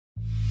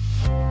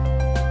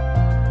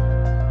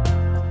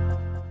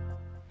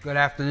Good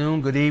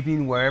afternoon, good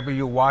evening, wherever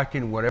you're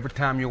watching, whatever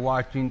time you're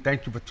watching.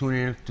 Thank you for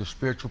tuning in to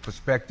Spiritual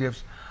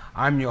Perspectives.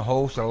 I'm your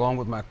host, along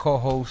with my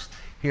co-host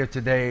here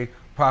today,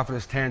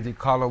 Prophetess Tanzy,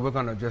 Cullar. We're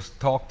going to just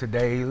talk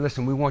today.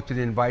 Listen, we want you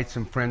to invite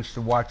some friends to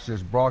watch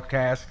this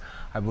broadcast.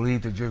 I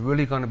believe that you're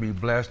really going to be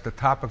blessed. The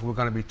topic we're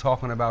going to be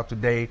talking about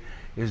today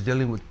is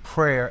dealing with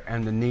prayer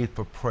and the need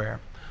for prayer.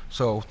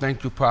 So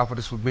thank you,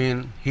 Prophetess, for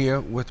being here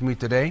with me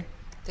today.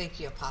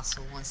 Thank you,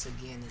 Apostle, once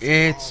again.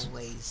 It's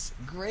always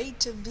great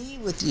to be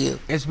with you.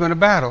 It's been a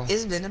battle.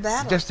 It's been a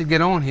battle. Just to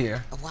get on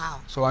here. Wow.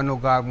 So I know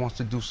God wants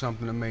to do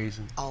something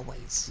amazing.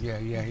 Always. Yeah,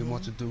 He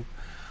wants to do.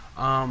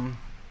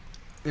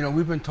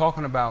 We've been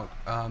talking about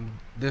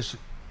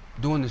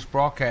doing this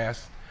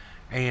broadcast,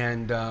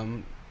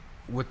 and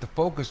with the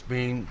focus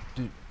being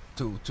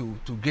to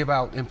give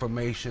out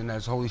information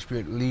as Holy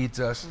Spirit leads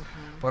us,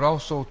 but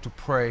also to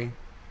pray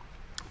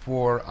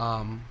for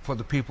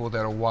the people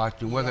that are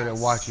watching, whether they're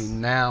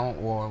watching now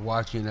or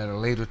watching at a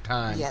later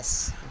time.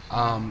 Yes.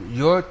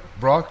 Your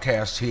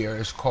broadcast here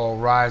is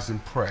called Rise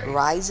and Pray.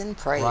 Rise and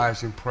Pray.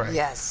 Rise and Pray.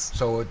 Yes.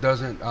 So it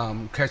doesn't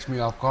catch me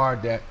off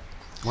guard that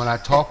when I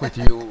talked with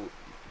you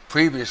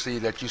previously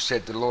that you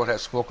said the Lord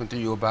has spoken to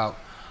you about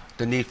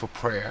the need for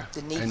prayer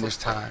in this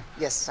time.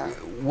 Yes, sir.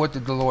 What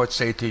did the Lord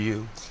say to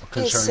you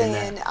concerning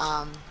that? He's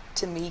saying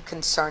to me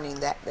concerning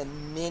that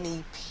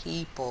many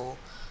people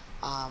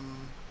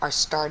are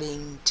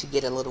starting to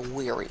get a little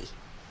weary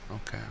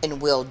in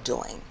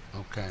well-doing.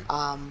 Okay.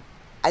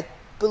 I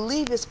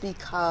believe it's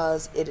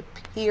because it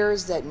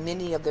appears that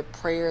many of their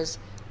prayers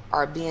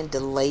are being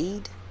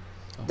delayed,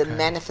 the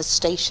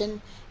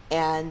manifestation,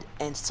 and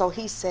so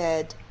he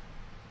said,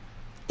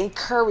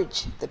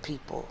 encourage the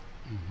people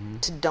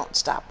to don't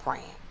stop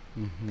praying.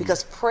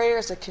 Because prayer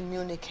is a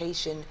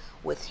communication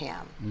with him,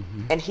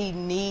 and he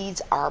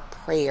needs our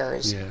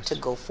prayers to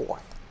go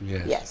forth.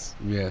 Yes.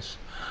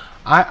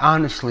 I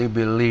honestly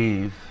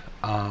believe,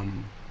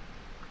 and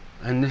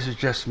this is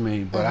just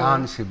me, but I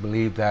honestly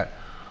believe that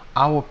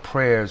our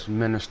prayers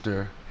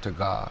minister to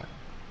God.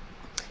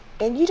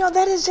 And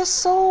that is just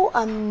so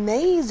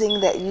amazing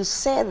that you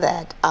said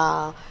that.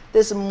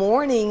 This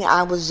morning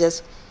I was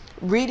just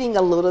reading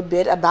a little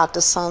bit about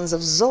the sons of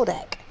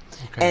Zodek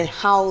and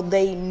how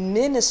they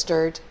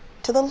ministered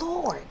to the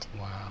Lord.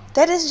 Wow.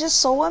 That is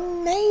just so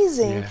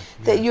amazing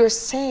that you're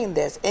saying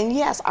this. And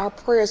yes, our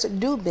prayers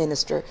do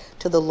minister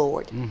to the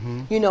Lord.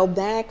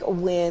 Back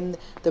when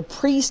the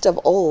priests of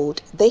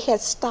old, they had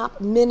stopped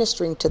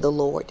ministering to the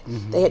Lord.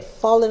 They had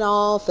fallen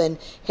off and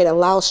had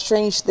allowed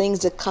strange things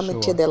to come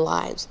into their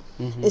lives.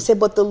 They said,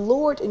 but the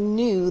Lord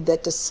knew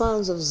that the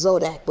sons of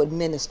Zodek would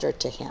minister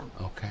to him.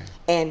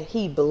 And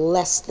he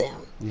blessed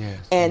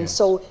them.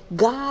 So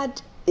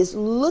God is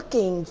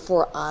looking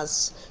for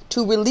us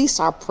to release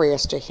our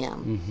prayers to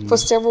him for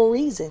several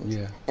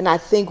reasons. And I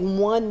think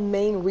one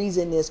main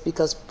reason is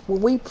because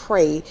when we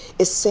pray,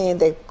 it's saying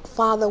that,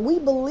 Father, we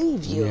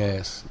believe you.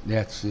 Yes,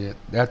 that's it.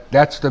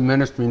 That's the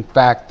ministering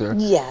factor.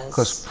 Yes.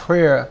 Because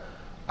prayer,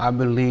 I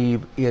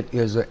believe, it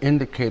is an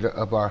indicator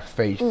of our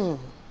faith.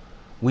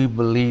 We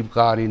believe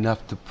God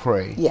enough to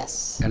pray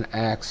and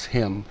ask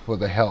him for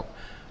the help.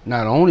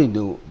 Not only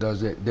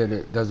does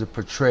it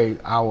portray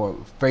our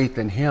faith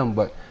in him,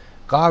 but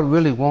God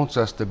really wants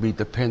us to be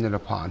dependent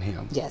upon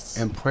him. Yes.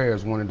 And prayer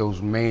is one of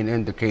those main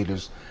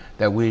indicators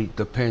that we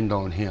depend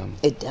on him.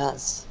 It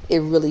does. It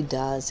really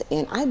does.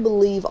 And I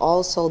believe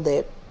also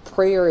that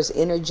prayer is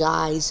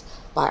energized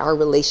by our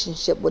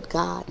relationship with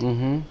God.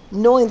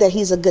 Knowing that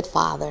he's a good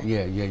father.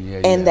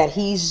 And that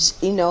he's,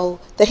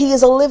 that he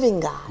is a living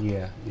God.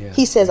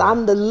 He says,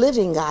 I'm the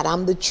living God.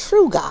 I'm the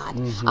true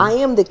God. I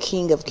am the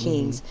King of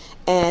Kings.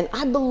 And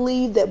I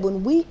believe that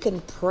when we can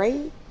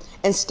pray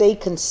and stay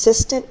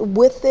consistent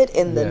with it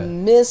in the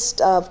midst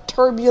of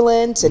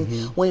turbulence, and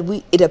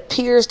when it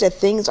appears that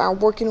things aren't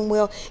working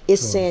well,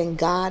 it's saying,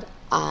 God,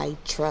 I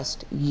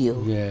trust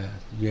you.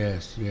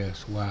 Yes.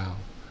 Wow.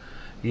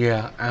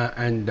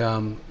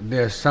 And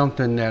there's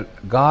something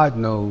that God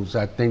knows,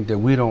 I think, that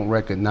we don't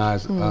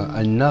recognize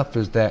enough,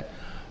 is that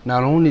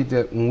not only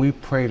that when we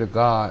pray to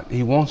God,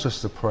 he wants us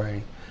to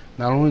pray.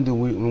 Not only do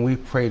we, when we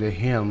pray to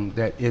him,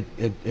 that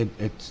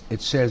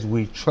it says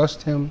we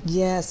trust him.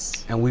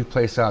 Yes. And we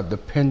place our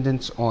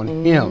dependence on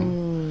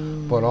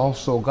him. But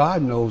also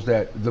God knows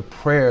that the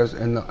prayers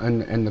and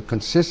the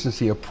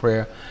consistency of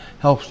prayer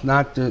helps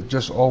not to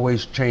just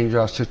always change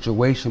our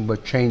situation,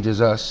 but changes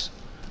us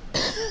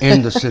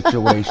in the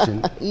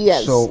situation.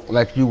 So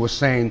like you were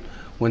saying,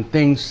 when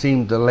things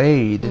seem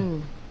delayed,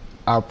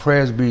 our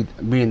prayers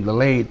being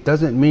delayed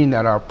doesn't mean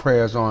that our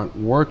prayers aren't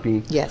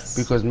working.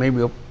 Because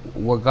maybe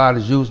what God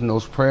is using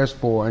those prayers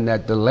for in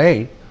that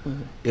delay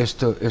is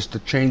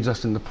to change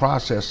us in the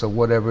process of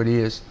whatever it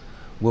is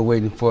we're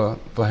waiting for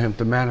him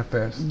to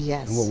manifest.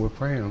 And what we're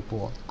praying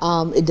for.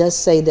 It does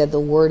say that the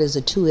word is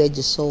a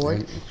two-edged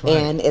sword.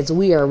 And as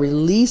we are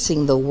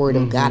releasing the word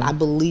of God, I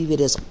believe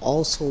it is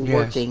also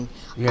working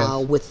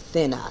Yes.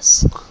 within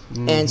us.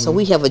 And so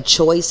we have a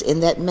choice in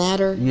that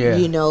matter. Yeah.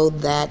 You know,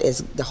 that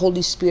is the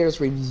Holy Spirit is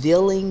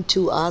revealing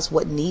to us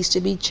what needs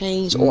to be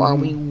changed, or are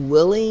we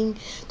willing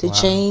to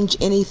change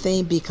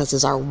anything, because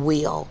it's our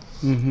will.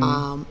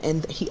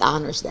 And he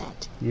honors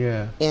that.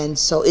 Yeah. And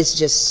so it's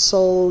just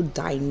so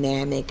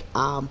dynamic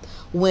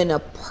when a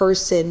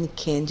person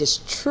can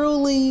just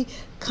truly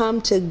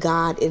come to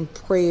God in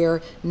prayer,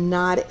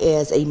 not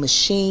as a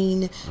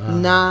machine,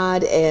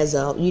 not as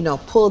a, you know,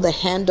 pull the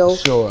handle,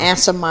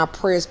 answer my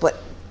prayers, but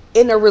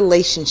in a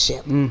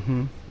relationship.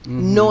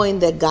 Knowing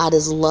that God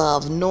is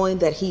love, knowing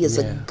that he is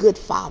a good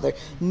father,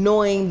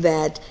 knowing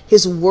that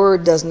his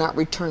word does not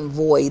return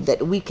void,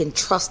 that we can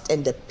trust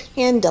and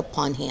depend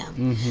upon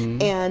him,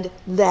 and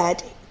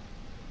that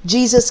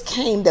Jesus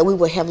came that we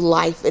would have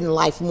life and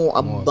life more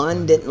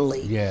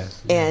abundantly.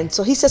 Yes. And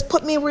so he says,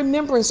 put me in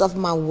remembrance of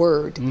my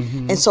word.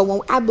 And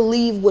so I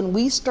believe when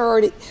we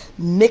started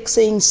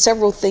mixing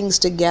several things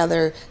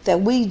together, that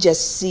we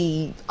just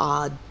see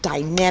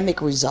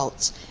dynamic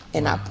results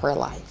in our prayer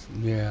life.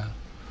 Yeah.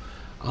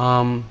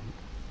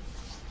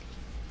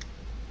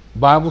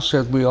 Bible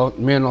says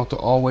men ought to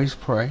always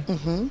pray.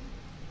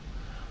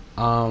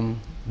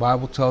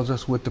 Bible tells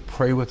us we're to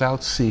pray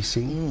without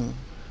ceasing.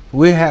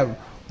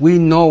 We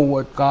know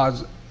what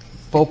God's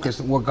focus,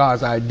 what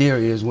God's idea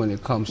is when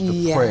it comes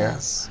to prayer.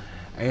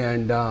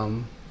 And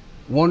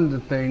one of the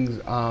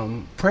things,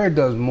 prayer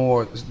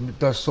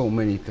does so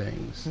many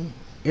things.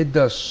 It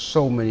does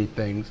so many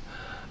things.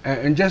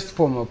 And just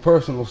from a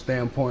personal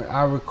standpoint,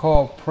 I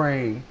recall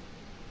praying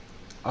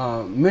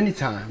many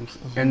times,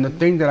 and the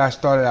thing that I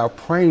started out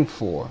praying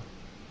for,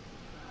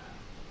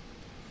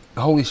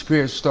 the Holy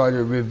Spirit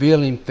started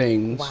revealing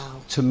things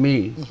to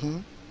me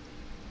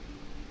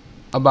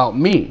about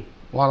me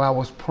while I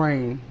was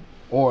praying,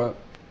 or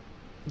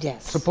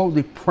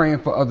supposedly praying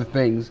for other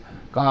things.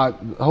 The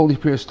Holy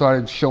Spirit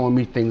started showing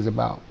me things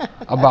about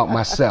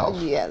myself.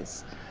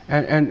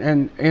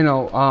 And you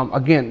know,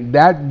 again,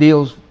 that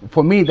deals,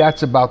 for me,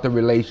 that's about the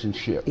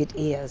relationship. It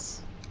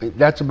is.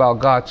 That's about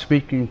God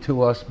speaking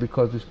to us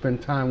because we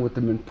spend time with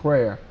him in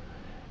prayer.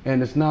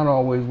 And it's not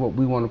always what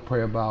we want to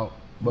pray about,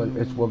 but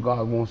it's what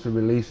God wants to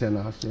release in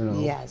us, you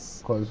know.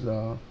 Because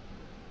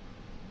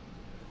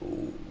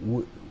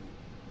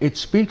it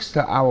speaks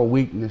to our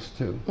weakness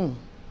too.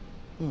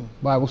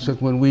 Bible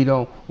says when we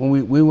don't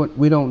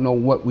know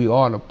what we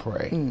ought to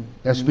pray,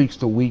 that speaks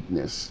to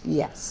weakness.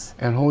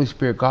 And Holy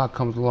Spirit, God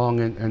comes along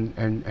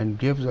and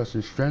gives us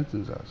and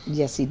strengthens us.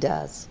 Yes, he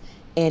does.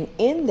 And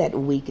in that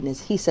weakness,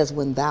 he says,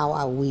 when thou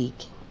art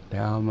weak,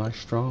 thou art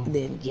strong.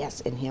 Then yes,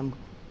 in him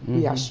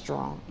we are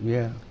strong.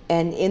 Yeah.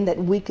 And in that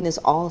weakness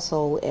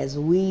also, as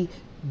we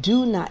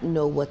do not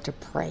know what to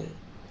pray,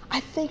 I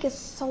think it's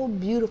so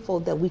beautiful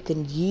that we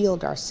can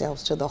yield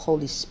ourselves to the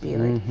Holy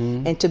Spirit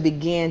and to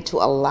begin to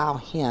allow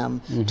him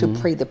to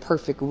pray the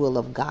perfect will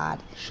of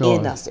God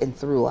in us and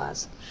through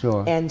us.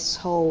 And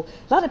so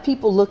a lot of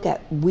people look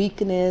at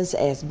weakness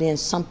as being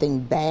something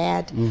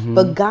bad,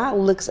 but God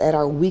looks at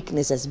our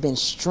weakness as being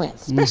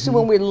strength, especially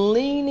when we're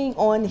leaning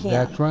on him.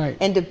 That's right.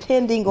 And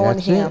depending on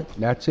him.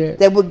 That's it.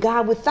 That with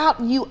God, without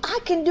you, I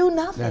can do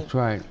nothing. That's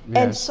right. Yes.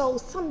 And so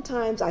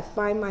sometimes I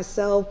find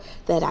myself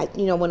that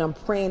when I'm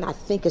praying, I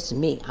think it's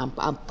me.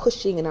 I'm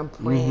pushing and I'm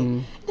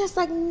praying. And it's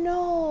like,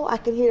 no, I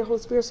can hear the Holy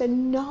Spirit say,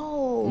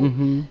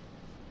 no.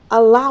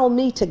 Allow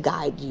me to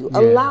guide you.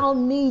 Allow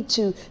me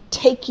to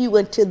take you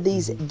into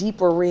these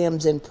deeper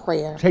realms in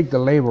prayer. Take the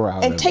labor out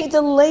of it. And take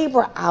the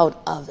labor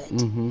out of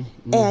it.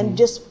 And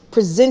just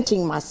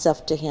presenting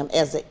myself to him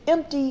as an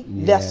empty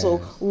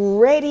vessel,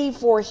 ready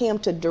for him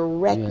to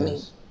direct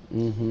me.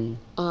 And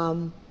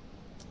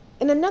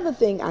another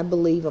thing I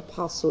believe,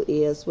 Apostle,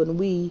 is when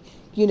we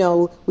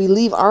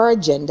leave our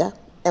agenda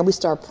and we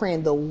start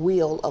praying the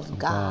will of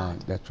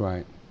God. That's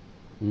right.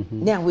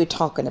 Now we're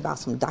talking about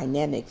some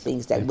dynamic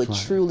things that would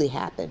truly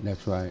happen.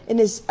 That's right.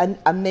 And it's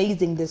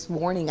amazing. This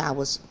morning I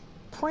was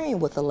praying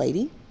with a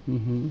lady,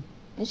 and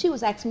she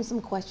was asking me some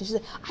questions. She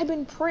said, I've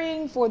been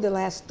praying for the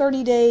last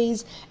 30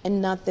 days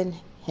and nothing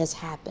has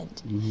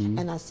happened.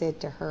 And I said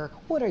to her,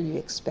 what are you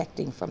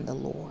expecting from the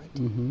Lord?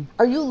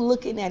 Are you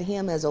looking at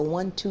him as a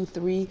 1, 2,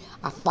 3,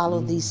 I follow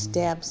these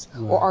steps?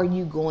 Or are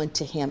you going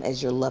to him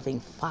as your loving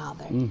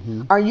father?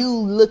 Are you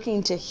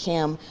looking to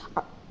him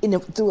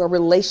through a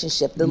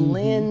relationship, the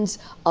lens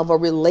of a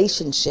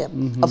relationship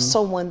of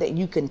someone that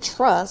you can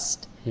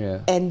trust,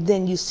 and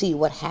then you see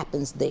what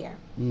happens there?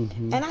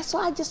 And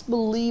I just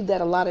believe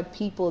that a lot of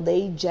people,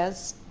 they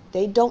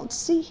don't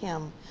see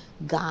him,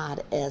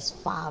 God, as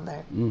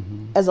Father,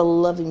 as a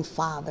loving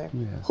Father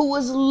who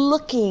is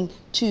looking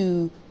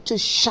to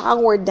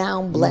shower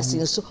down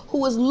blessings,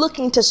 who is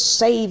looking to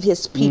save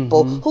his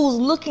people, who's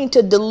looking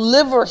to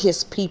deliver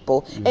his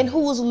people, and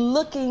who is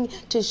looking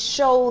to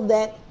show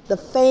that the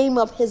fame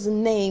of his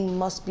name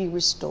must be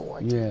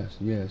restored. Yes.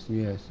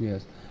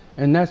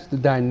 And that's the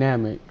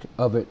dynamic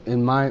of it,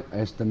 in my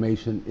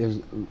estimation,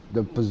 is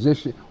the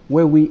position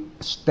where we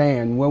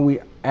stand, where we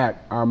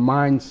at, our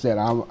mindset,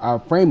 our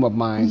frame of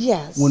mind.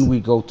 Yes. When we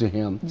go to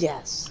Him.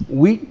 Yes.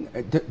 We,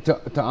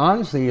 to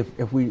honestly,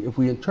 if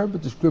we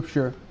interpret the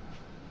Scripture,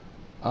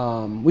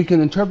 we can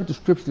interpret the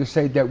Scripture to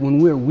say that when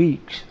we're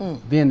weak,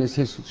 then is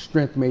His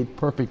strength made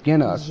perfect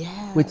in us,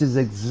 Yes. which is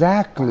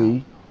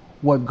exactly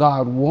what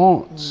God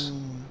wants.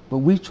 But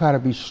we try to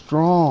be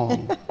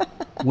strong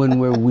when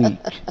we're weak.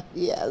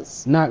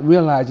 Yes. Not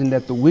realizing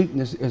that the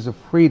weakness is a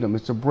freedom,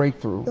 it's a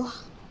breakthrough.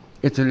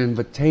 It's an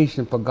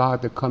invitation for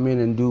God to come in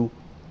and do,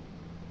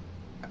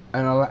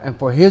 and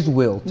for His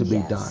will to be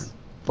done.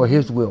 For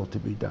His will to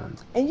be done.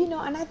 And you know,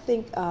 and I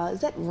think,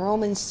 is that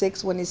Romans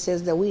 6 when it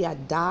says that we are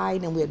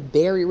died and we're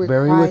buried with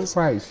Buried Christ? with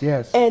Christ,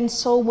 yes. And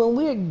so when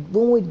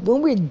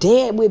we're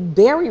dead, we're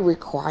buried with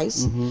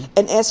Christ,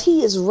 and as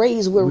He is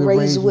raised, we're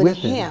raised with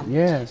Him.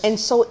 Yes. And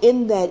so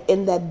in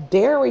that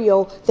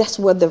burial, that's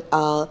where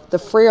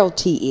the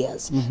frailty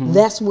is.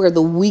 That's where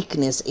the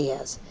weakness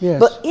is. Yes.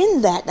 But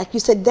in that, like you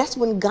said, that's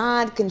when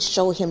God can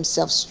show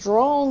Himself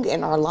strong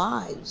in our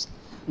lives.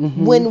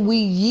 When we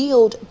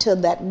yield to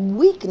that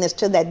weakness,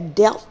 to that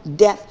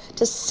death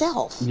to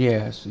self.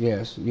 Yes.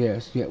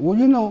 Well,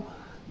 you know,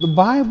 the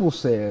Bible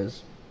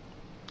says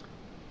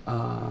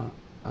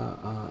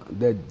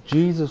that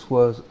Jesus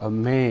was a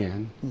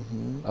man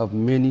of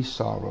many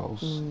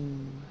sorrows.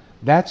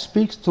 That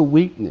speaks to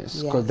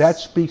weakness, because that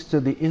speaks to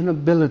the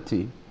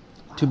inability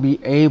to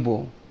be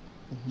able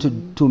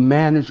to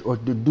manage or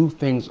to do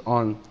things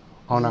on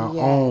our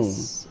own.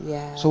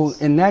 Yes. So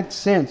in that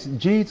sense,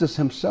 Jesus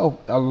Himself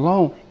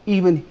alone,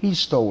 even He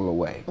stole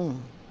away.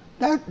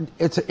 That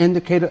it's an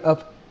indicator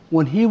of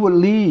when He would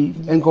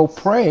leave and go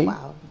pray,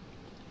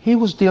 He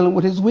was dealing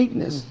with His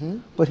weakness.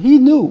 But He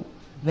knew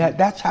that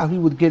that's how He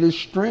would get His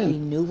strength. He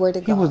knew where to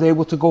go. He was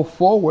able to go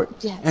forward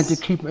and to Yes.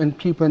 keep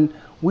and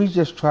we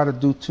just try to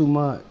do too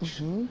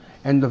much.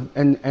 And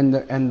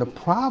the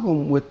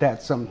problem with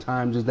that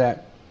sometimes is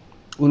that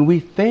when we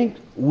think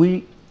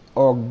we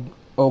are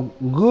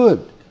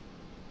good,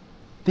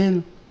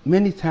 then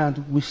many times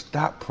we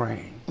stop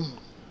praying.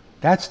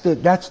 That's the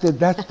danger.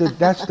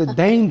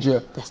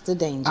 That's the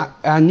danger.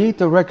 I need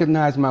to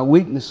recognize my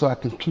weakness so I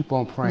can keep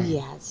on praying.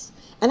 Yes.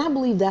 And I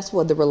believe that's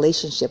where the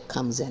relationship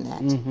comes in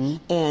at.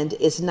 And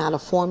it's not a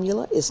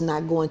formula. It's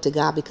not going to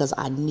God because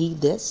I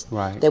need this.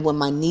 Right. That when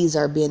my needs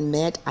are being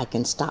met, I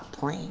can stop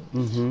praying.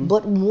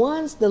 But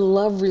once the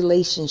love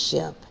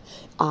relationship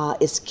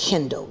is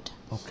kindled,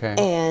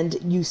 and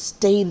you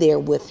stay there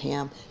with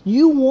Him,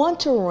 you want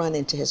to run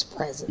into His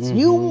presence.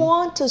 You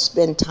want to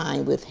spend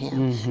time with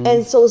Him.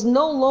 And so it's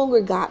no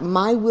longer God,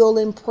 my will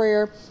in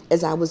prayer,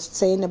 as I was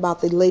saying about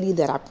the lady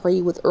that I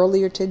prayed with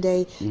earlier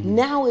today.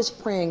 Now it's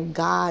praying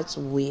God's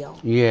will.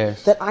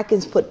 Yes. That I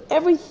can put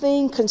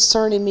everything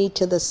concerning me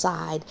to the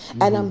side,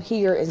 and I'm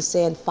here and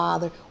saying,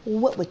 Father,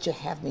 what would you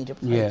have me to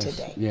pray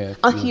today? Yes.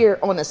 I'm here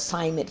on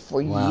assignment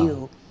for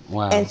you.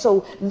 Wow. And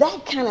so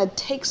that kind of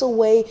takes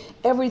away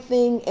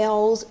everything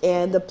else,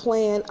 and the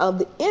plan of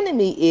the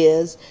enemy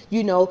is,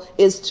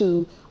 is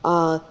to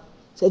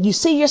so you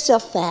see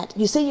yourself fat,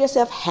 you see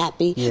yourself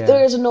happy,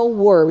 there is no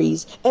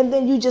worries, and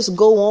then you just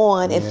go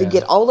on and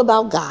forget all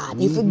about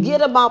God. You forget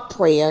about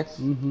prayer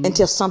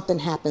until something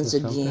happens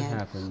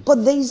again.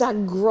 But these are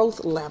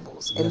growth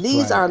levels, and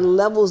these are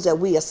levels that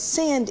we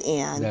ascend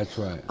in. That's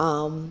right.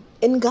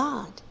 In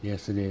God.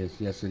 Yes, it is.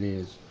 Yes, it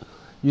is.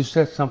 You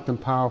said something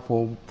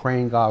powerful,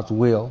 praying God's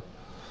will.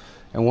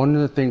 And one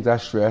of the things I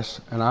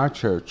stress in our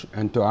church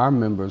and to our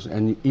members,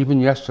 and even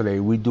yesterday,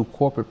 we do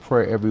corporate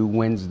prayer every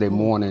Wednesday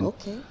morning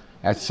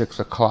at 6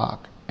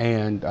 o'clock.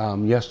 And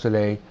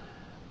yesterday,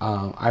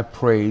 I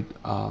prayed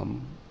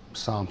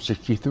Psalm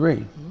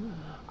 63.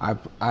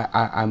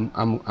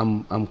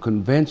 I'm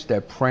convinced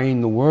that praying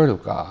the Word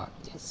of God,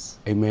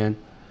 amen,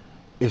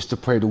 is to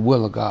pray the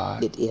will of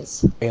God. It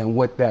is. And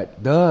what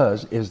that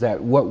does is that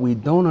what we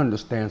don't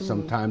understand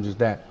sometimes is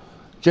that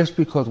just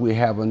because we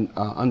have an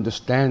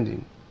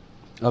understanding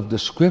of the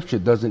Scripture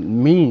doesn't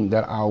mean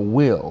that our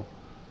will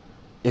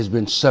has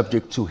been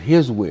subject to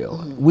His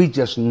will. We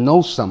just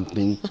know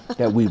something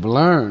that we've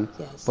learned,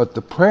 but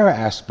the prayer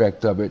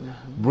aspect of it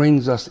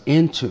brings us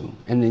into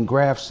and then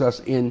grafts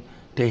us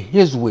into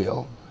His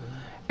will.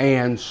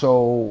 And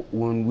so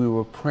when we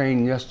were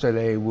praying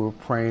yesterday, we were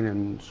praying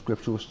and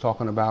Scripture was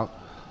talking about,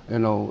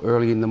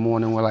 early in the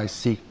morning will I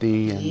seek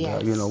Thee,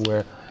 and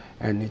where,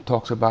 and it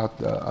talks about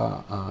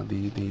a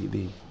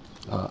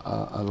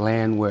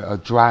land where a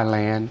dry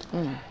land,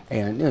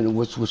 and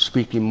which was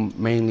speaking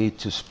mainly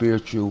to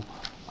spiritual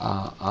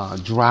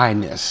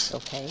dryness.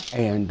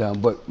 And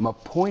but my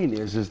point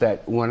is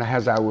that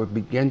as I would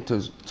begin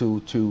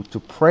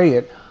to pray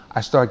it,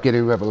 I start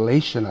getting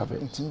revelation of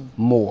it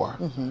more,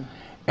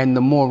 and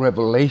the more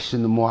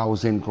revelation, the more I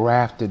was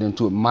engrafted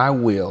into it. My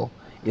will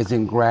is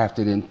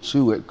engrafted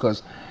into it,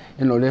 because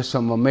there's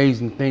some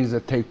amazing things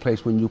that take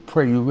place when you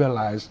pray. You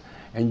realize,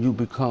 and you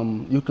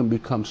can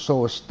become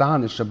so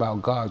astonished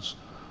about God's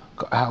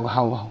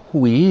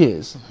who he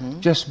is,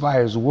 just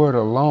by his word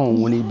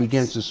alone when he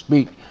begins to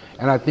speak.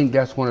 And I think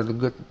that's one of the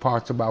good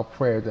parts about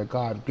prayer, that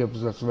God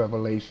gives us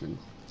revelation.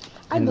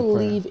 I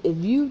believe if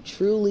you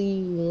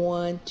truly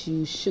want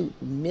to shoot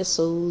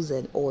missiles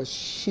or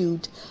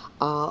shoot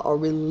or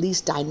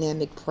release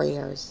dynamic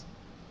prayers,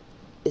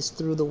 it's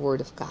through the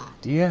word of God.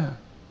 Yeah.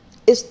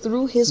 It's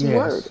through his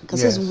word,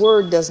 because his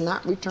word does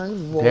not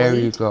return void. There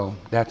you go.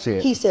 That's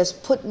it. He says,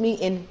 put me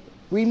in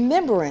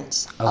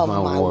remembrance of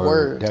my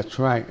word. That's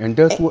right. And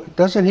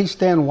doesn't he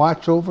stand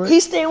watch over it? He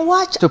stand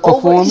watch to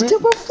perform it? To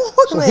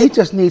perform so it. He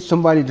just needs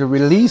somebody to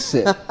release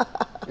it.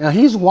 Now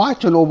he's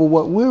watching over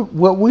what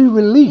we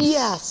release.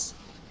 Yes.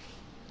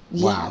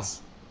 Wow.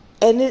 Yes.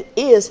 And it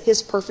is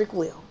his perfect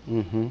will.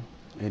 Mm-hmm.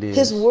 It is.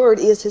 His word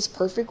is his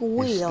perfect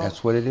will.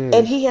 That's what it is.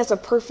 And he has a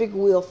perfect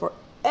will for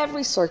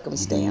every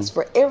circumstance,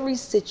 for every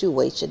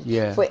situation,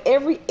 for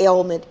every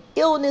ailment,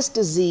 illness,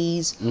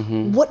 disease,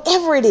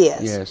 whatever it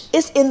is. Yes.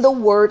 It's in the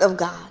word of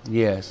God.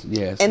 Yes,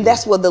 yes. And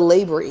that's what the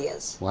labor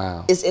is.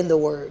 Wow. It's in the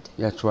word.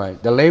 That's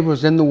right. The labor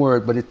is in the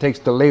word, but it takes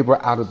the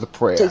labor out of the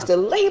prayer. It takes the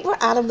labor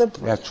out of the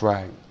prayer. That's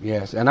right.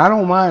 Yes. And I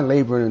don't mind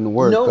laboring in the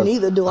word. No,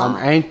 neither do I. I'm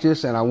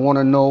anxious and I want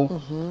to know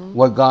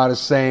what God is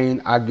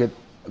saying. I get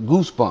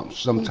goosebumps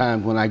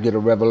sometimes when I get a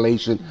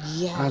revelation.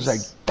 Yes. I was like,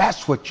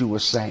 that's what you were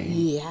saying.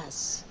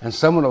 Yes. And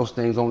some of those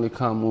things only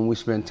come when we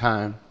spend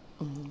time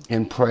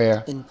in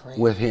prayer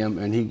with him,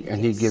 and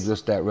he gives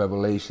us that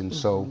revelation.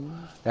 So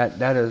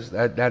that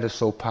is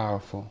so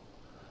powerful.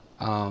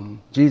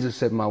 Jesus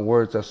said, "My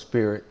words are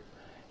spirit,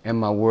 and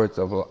my words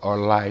are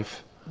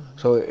life."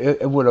 So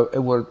it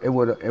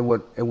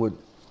would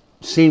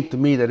seem to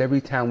me that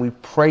every time we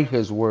pray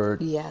His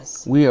word,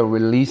 we are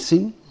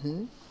releasing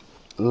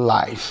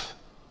life.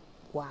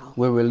 Wow.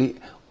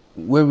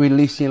 We're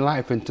releasing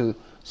life into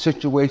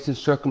situations,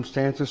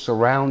 circumstances,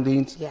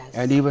 surroundings,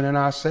 and even in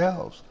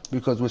ourselves,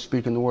 because we're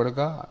speaking the word of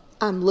God.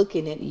 I'm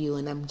looking at you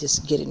and I'm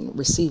just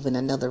receiving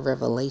another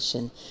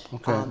revelation.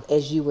 Okay.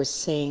 As you were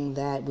saying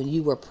that when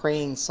you were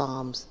praying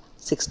Psalms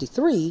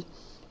 63,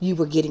 you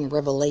were getting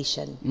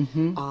revelation.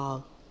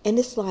 And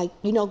it's like,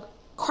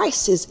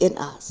 Christ is in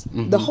us.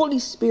 The Holy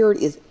Spirit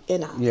is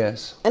in us.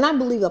 Yes. And I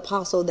believe,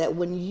 Apostle, that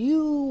when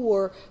you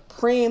were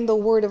praying the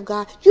word of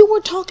God, you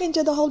were talking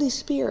to the Holy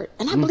Spirit.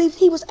 And I believe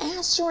He was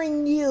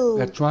answering you.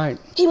 That's right.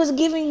 He was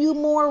giving you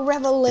more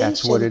revelation.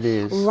 That's what it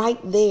is. Right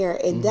there.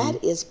 And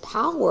that is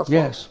powerful.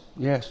 Yes.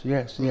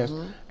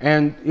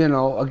 And,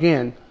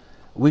 again,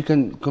 we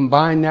can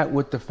combine that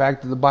with the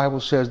fact that the Bible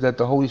says that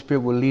the Holy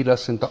Spirit will lead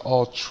us into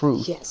all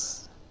truth.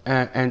 Yes.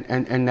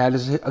 And that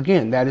is,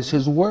 again, that is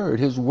His word.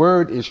 His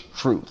word is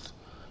truth.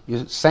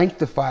 You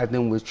sanctify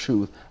them with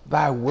truth.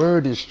 Thy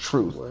word is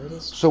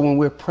truth. So when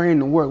we're praying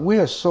the word, we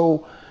are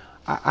so,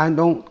 I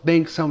don't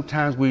think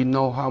sometimes we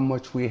know how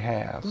much we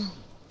have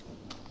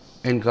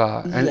in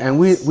God. And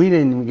we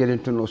didn't even get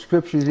into no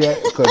scriptures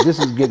yet, because this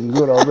is getting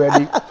good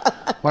already.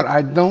 But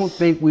I don't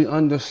think we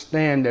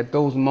understand that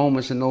those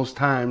moments and those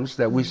times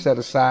that we set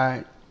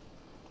aside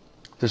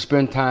to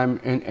spend time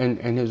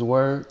in His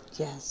word.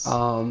 Yes.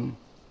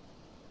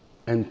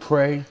 And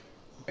pray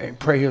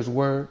His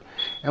word.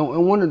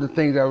 And one of the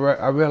things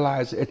I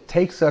realize, it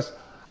takes us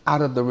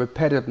out of the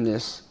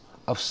repetitiveness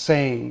of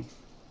saying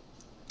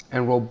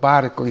and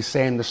robotically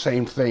saying the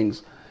same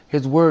things.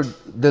 His word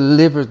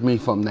delivers me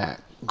from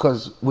that,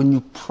 because when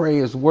you pray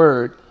His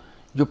word,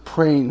 you're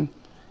praying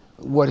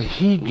what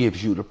He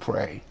gives you to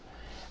pray,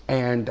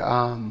 and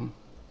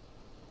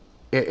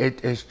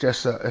it's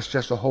just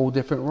a whole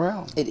different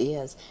realm. It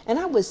is. And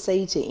I would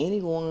say to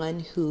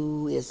anyone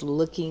who is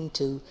looking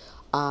to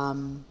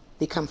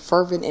become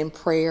fervent in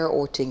prayer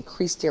or to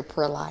increase their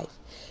prayer life,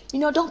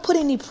 don't put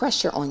any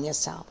pressure on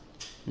yourself.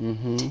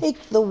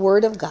 Take the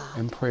word of God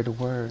and pray the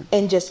word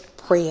and just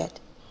pray it.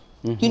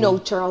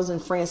 Charles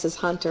and Frances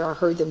Hunter, I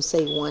heard them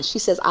say once, she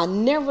says, I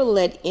never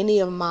let any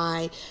of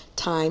my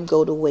time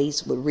go to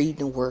waste with reading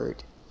the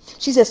word.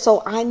 She says,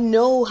 so I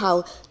know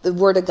how the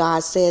word of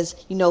God says,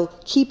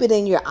 keep it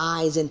in your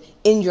eyes and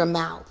in your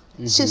mouth.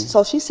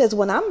 So she says,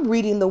 when I'm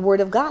reading the word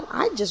of God,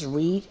 I just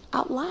read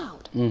out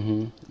loud.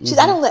 She said,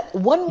 I don't let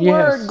one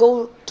word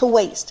go to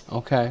waste.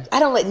 Okay. I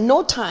don't let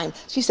no time.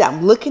 She said,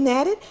 I'm looking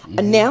at it,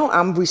 and now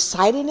I'm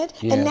reciting it,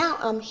 and now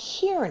I'm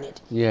hearing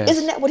it. Yes.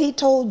 Isn't that what He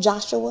told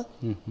Joshua?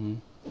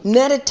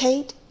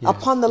 Meditate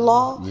upon the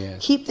law.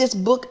 Keep this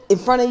book in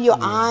front of your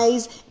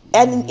eyes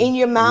and in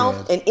your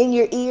mouth and in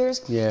your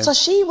ears. So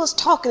she was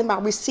talking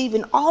about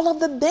receiving all of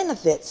the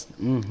benefits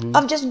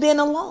of just being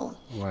alone.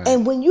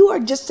 And when you are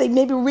just, say,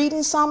 maybe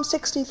reading Psalm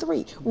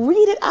 63,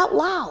 read it out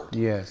loud.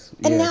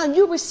 And now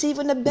you're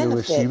receiving the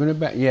benefit. You're receiving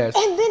the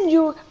And then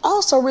you're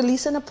also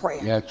releasing a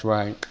prayer. That's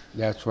right.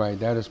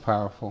 That is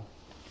powerful.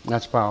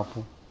 That's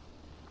powerful.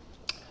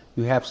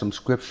 You have some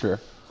scripture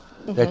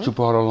that you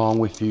brought along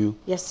with you.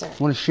 Yes, sir.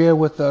 Want to share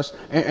with us?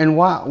 And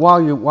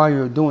while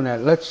you're doing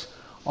that, let's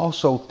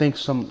also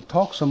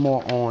talk some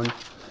more on,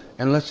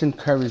 and let's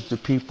encourage the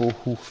people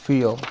who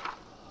feel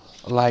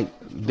like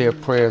their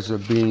prayers are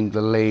being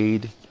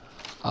delayed,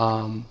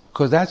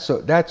 because that's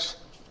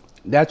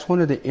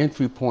one of the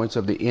entry points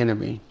of the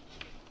enemy,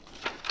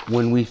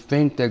 when we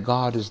think that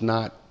God is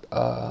not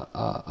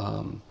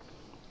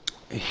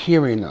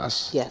hearing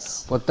us.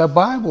 Yes. But the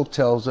Bible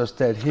tells us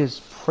that his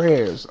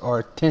prayers are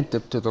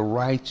attentive to the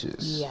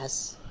righteous.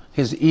 Yes.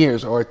 His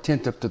ears are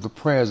attentive to the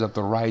prayers of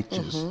the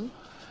righteous.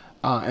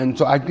 And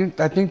so I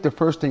think the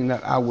first thing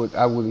that I would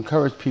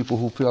encourage people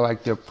who feel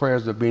like their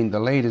prayers are being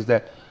delayed is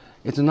that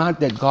it's not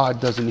that God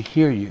doesn't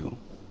hear you.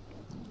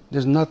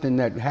 There's nothing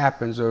that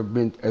happens or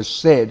been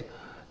said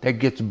that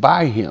gets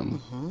by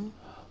him.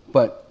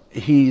 But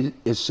he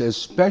is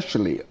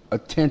especially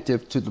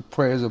attentive to the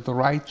prayers of the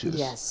righteous.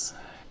 Yes.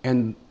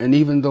 And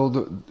even though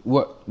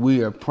what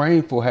we are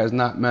praying for has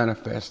not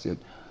manifested,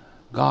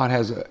 God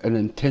has an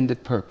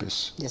intended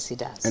purpose. Yes, he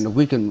does. And if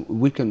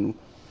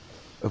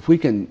we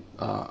can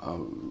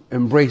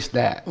embrace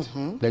that,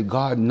 that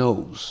God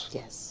knows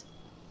Yes.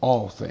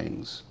 all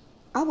things.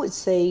 I would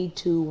say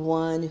to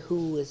one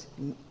who is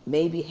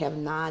maybe have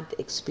not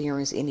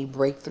experienced any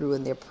breakthrough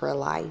in their prayer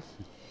life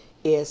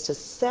is to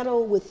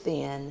settle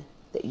within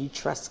that you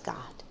trust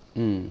God,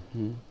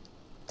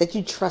 that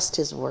you trust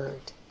his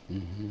word,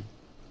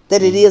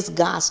 that it is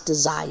God's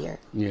desire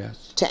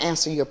to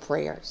answer your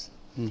prayers.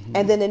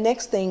 And then the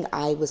next thing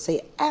I would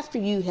say, after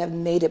you have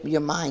made up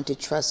your mind to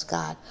trust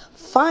God,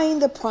 find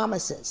the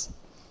promises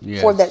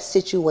for that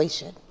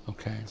situation.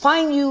 Okay.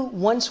 Find you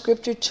one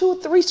scripture,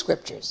 2, 3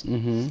 scriptures,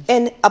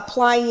 and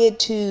apply it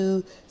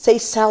to, say,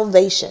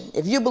 salvation.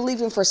 If you're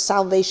believing for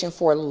salvation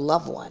for a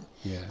loved one,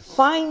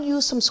 find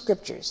you some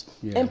scriptures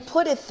and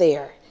put it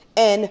there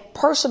and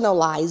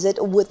personalize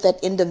it with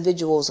that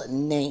individual's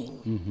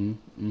name.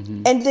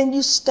 And then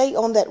you stay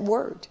on that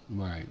word.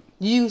 Right.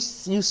 You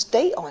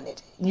stay on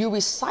it. You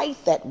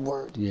recite that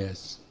word.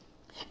 Yes.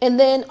 And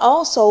then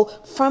also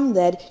from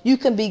that, you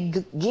can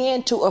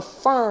begin to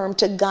affirm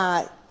to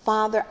God,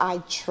 Father, I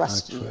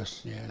trust you.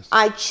 Yes.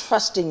 I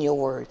trust in your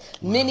word.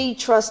 Wow. Many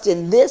trust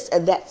in this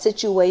and that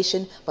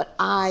situation, but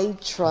I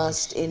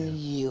trust in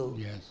you.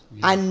 Yes.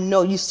 I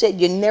know you said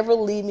you never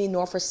leave me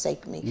nor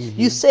forsake me.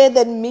 You said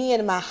that me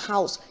and my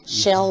house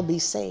shall be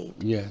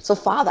saved. Yes. So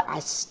Father, I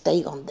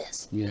stay on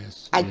this.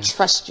 Yes. I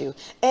trust you.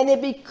 And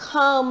it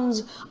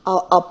becomes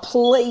a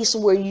place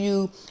where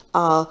you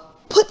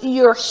put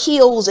your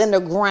heels in the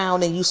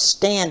ground and you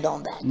stand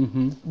on that.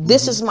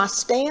 This is my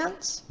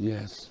stance.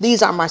 Yes.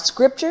 These are my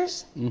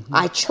scriptures.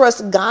 I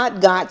trust God.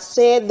 God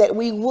said that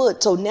we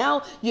would. So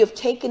now you have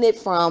taken it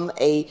from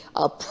a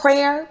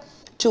prayer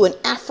to an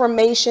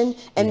affirmation,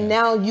 and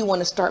now you want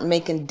to start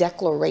making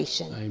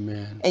declaration.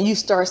 Amen. And you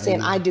start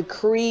saying, I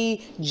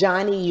decree,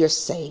 Johnny, you're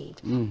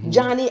saved.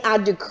 Johnny, I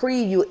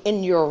decree you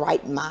in your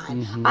right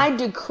mind. I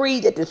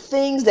decree that the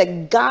things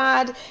that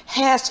God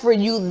has for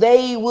you,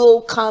 they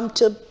will come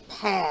to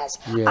pass.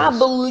 Yes. I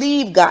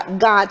believe God.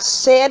 God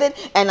said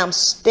it, and I'm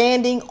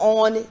standing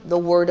on the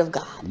word of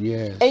God.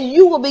 Yes. And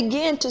you will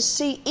begin to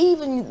see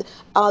even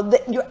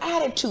your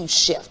attitude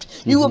shift.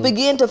 You will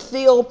begin to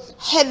feel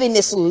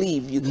heaviness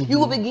leave you. You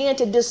will begin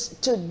to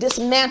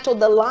dismantle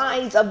the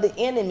lies of the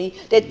enemy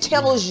that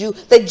tells you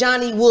that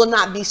Johnny will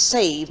not be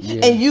saved.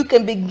 And you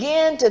can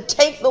begin to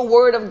take the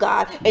word of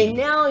God, and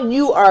now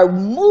you are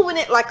moving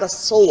it like a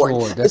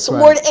sword. That's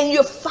right. And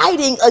you're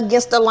fighting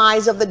against the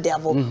lies of the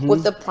devil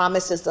with the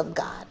promises of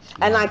God.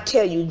 And I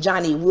tell you,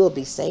 Johnny will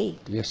be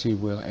saved. Yes, he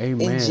will.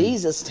 Amen. In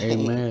Jesus'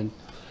 name. Amen.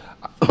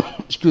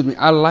 Excuse me.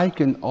 I like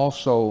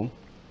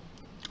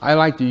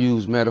to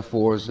use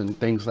metaphors and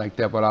things like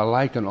that, but I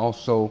liken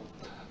also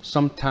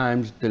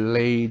sometimes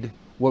delayed,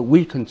 what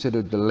we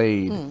consider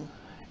delayed,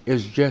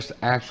 is just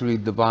actually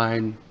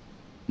divine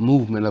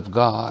movement of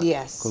God.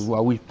 Yes. Because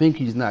while we think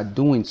he's not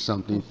doing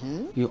something,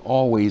 he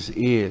always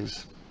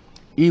is.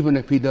 Even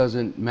if he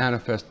doesn't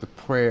manifest the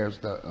prayers,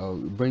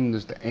 bring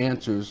us the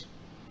answers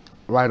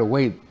right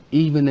away,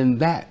 even in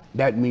that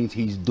means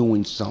he's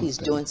doing something. He's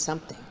doing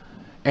something.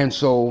 And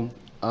so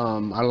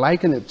I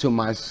liken it to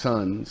my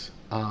sons,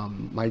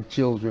 my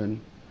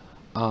children.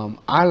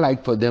 I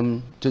like for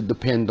them to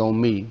depend on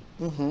me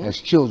as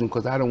children,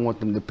 because I don't want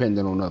them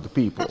dependent on other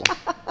people,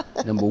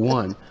 number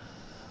one.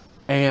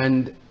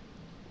 And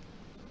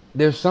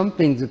there's some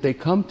things that they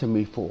come to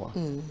me for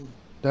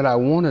that I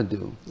want to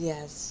do,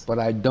 but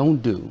I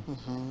don't do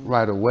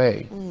right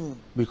away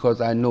because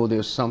I know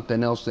there's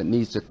something else that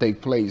needs to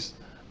take place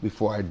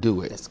before I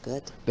do it. That's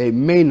good. They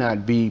may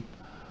not be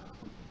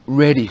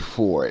ready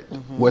for it,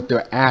 what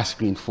they're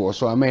asking for.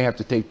 So I may have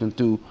to take them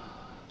through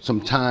some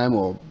time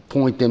or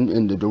point them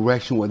in the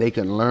direction where they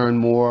can learn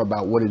more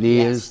about what it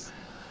is,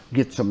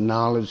 get some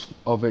knowledge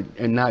of it,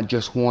 and not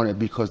just want it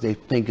because they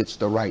think it's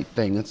the right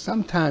thing. And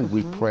sometimes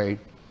we pray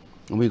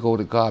and we go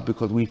to God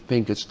because we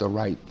think it's the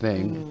right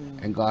thing,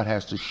 and God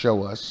has to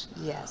show us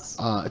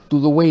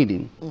through the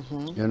waiting,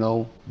 you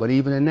know. But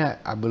even in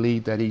that, I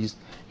believe that He's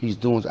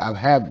doing. I've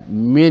had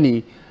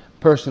many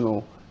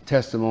personal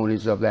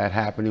testimonies of that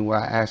happening where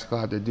I ask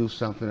God to do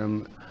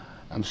something.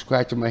 I'm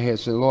scratching my head,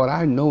 saying, "Lord,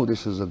 I know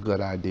this is a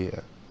good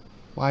idea.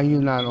 Why are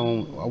you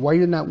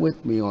not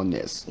with me on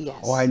this?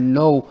 Or I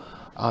know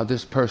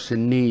this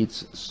person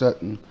needs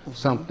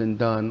something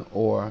done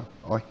or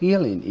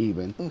healing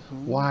even.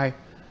 Why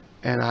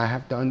And I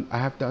have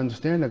to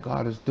understand that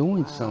God is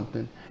doing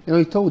something. You know,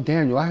 he told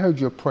Daniel, I heard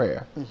your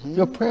prayer.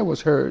 Your prayer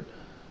was heard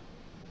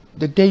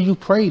the day you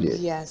prayed it.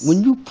 Yes.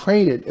 When you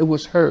prayed it, it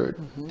was heard.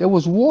 There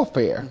was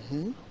warfare.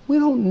 We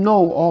don't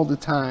know all the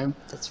time.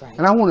 That's right.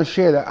 And I want to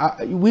share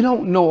that. We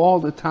don't know all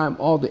the time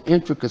all the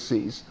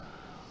intricacies.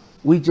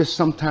 We just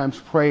sometimes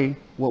pray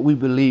what we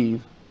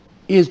believe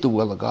is the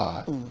will of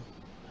God.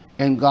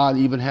 And God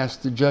even has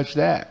to judge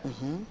that.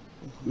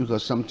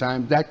 Because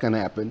sometimes that can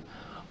happen.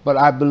 But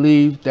I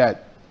believe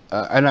that,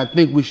 and I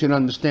think we should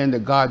understand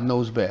that God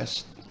knows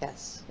best.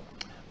 Yes.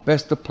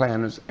 Best of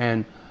planners,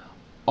 and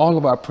all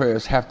of our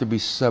prayers have to be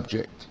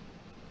subject.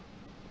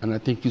 And I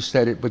think you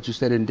said it, but you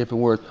said it in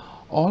different words.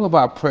 All of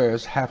our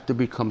prayers have to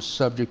become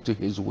subject to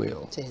His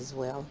will. To His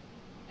will.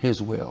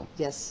 His will.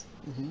 Yes.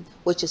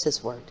 Which is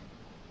His word.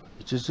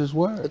 Which is His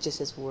word. Which is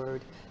His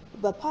word.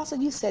 But Apostle,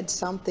 you said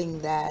something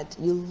that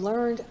you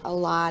learned a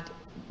lot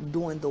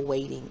during the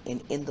waiting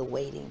and in the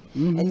waiting.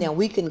 And now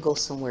we can go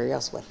somewhere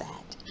else with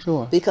that.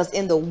 Sure. Because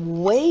in the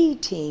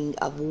waiting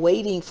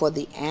for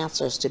the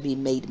answers to be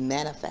made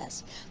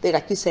manifest, that,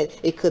 like you said,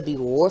 it could be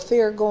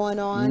warfare going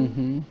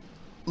on.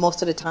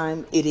 Most of the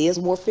time it is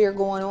warfare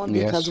going on,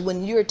 because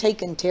when you're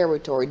taking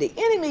territory, the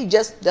enemy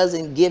just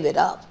doesn't give it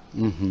up.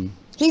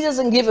 He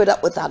doesn't give it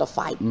up without a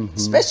fight,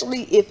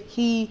 especially if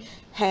he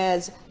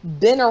has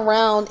been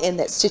around in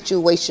that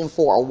situation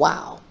for a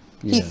while.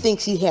 He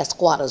thinks he has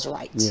squatters'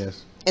 rights.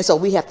 And so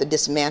we have to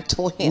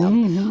dismantle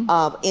him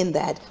in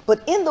that.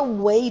 But in the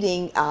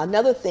waiting,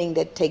 another thing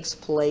that takes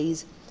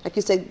place, like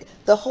you said,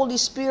 the Holy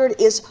Spirit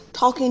is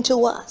talking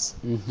to us.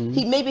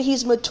 Maybe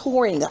He's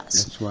maturing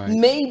us. That's right.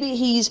 Maybe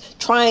He's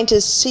trying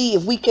to see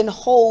if we can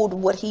hold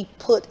what He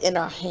put in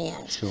our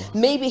hands. Sure.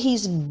 Maybe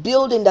He's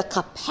building the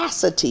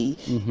capacity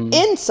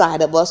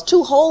inside of us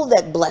to hold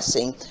that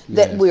blessing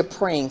that we're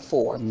praying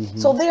for.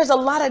 So there's a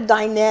lot of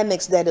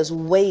dynamics that is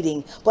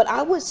waiting. But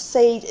I would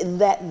say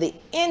that the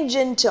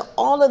engine to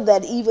all of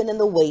that, even in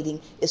the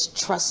waiting, is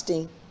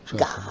trusting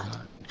God.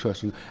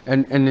 Trusting.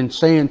 And in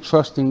saying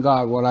trusting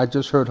God, what I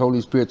just heard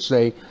Holy Spirit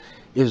say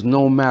is,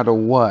 no matter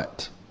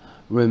what,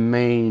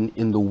 remain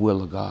in the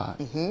will of God.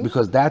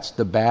 Because that's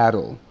the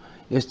battle.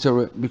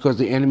 Because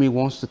the enemy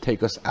wants to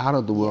take us out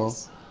of the will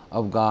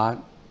of God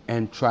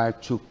and try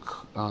to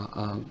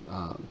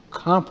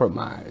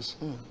compromise,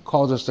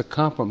 cause us to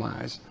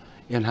compromise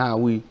in how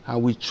we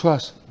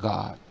trust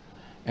God.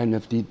 And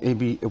if he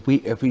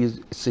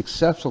is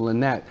successful in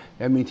that,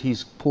 that means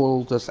He's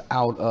pulled us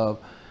out of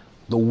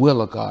the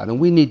will of God. And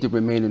we need to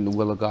remain in the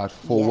will of God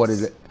for what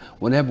is it,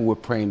 whenever we're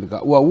praying to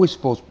God. Well, we're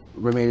supposed to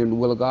remain in the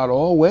will of God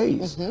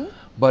always,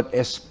 but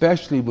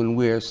especially when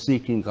we're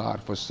seeking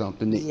God for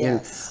something.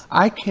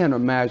 I can't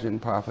imagine,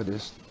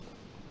 prophetess,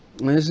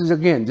 and this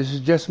is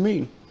just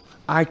me,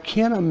 I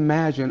can't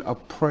imagine a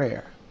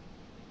prayer,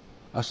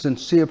 a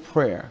sincere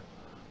prayer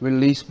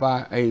released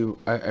by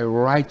a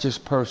righteous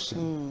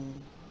person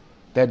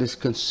that is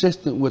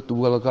consistent with the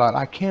will of God.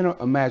 I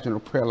cannot imagine a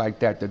prayer like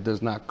that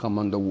does not come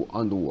under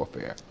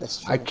warfare.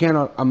 That's true. I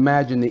cannot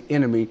imagine the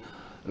enemy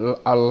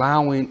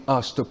allowing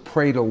us to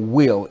pray the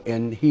will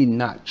and he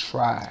not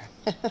try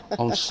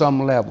on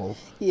some level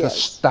to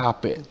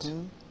stop it.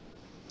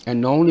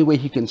 And the only way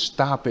he can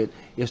stop it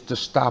is to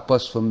stop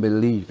us from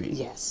believing.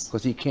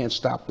 Because he can't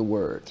stop the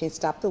word. Can't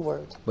stop the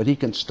word. But he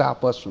can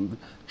stop us from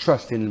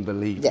trusting and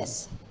believing.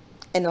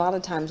 And a lot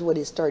of times what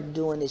he started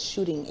doing is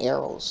shooting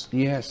arrows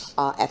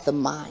at the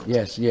mind.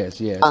 Yes.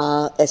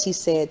 As he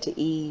said to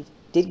Eve,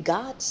 did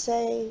God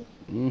say?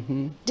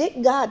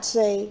 Did God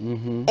say?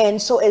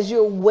 And so as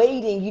you're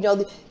waiting,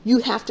 you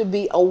have to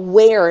be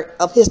aware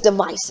of his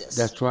devices.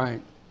 That's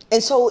right.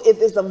 And so if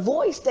there's a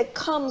voice that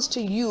comes to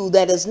you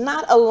that is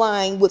not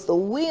aligned with the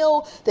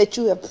will that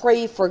you have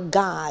prayed for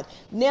God,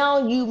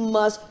 now you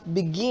must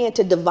begin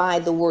to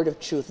divide the word of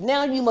truth.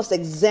 Now you must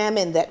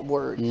examine that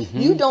word.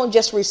 You don't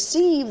just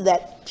receive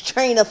that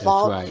train of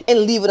thought and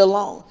leave it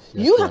alone.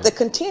 You have to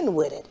contend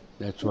with it.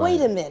 That's right. Wait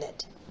a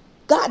minute.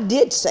 God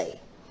did say.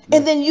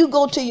 And then you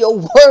go to your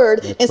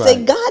word and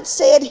say, God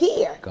said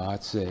here.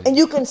 God said. And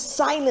you can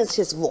silence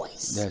his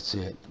voice. That's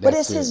it. But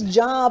it's his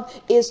job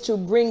is to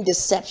bring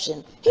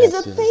deception. He's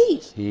a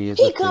thief.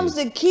 He comes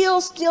to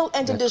kill, steal,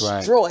 and to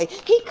destroy.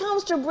 He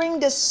comes to bring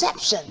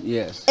deception.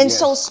 And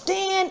so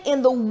stand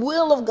in the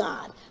will of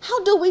God.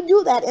 How do we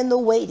do that in the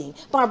waiting?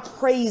 By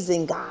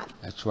praising God.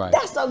 That's right.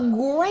 That's a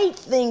great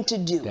thing to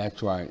do.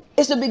 That's right.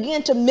 It's to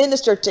begin to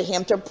minister to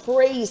him, to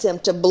praise him,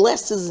 to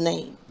bless his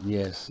name.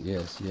 Yes.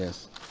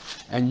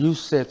 And you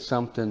said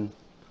something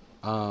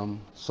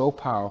so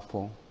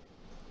powerful.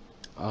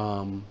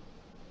 God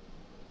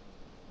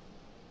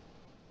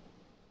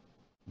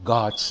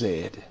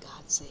said.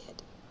 God said.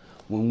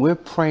 When we're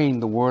praying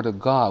the word of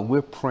God,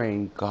 we're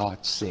praying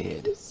God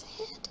said. He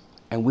said.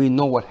 And we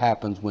know what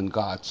happens when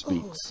God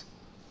speaks.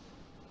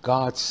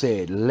 God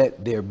said,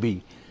 let there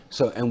be.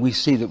 So, and we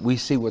see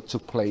what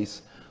took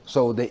place.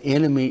 So the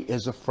enemy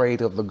is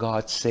afraid of the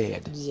God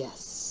said.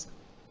 Yes.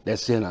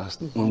 That's in us.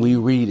 When we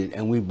read it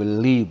and we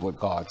believe what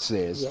God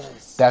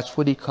says, that's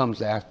what he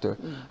comes after.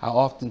 I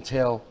often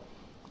tell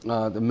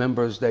the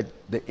members that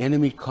the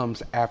enemy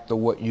comes after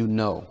what you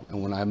know.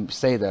 And when I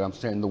say that, I'm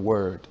saying the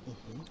word.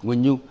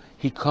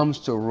 He comes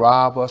to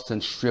rob us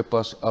and strip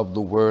us of the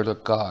word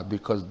of God,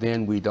 because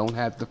then we don't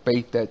have the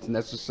faith that's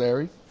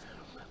necessary,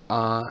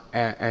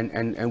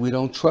 and we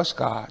don't trust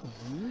God.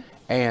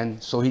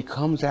 And so he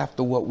comes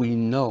after what we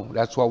know.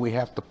 That's why we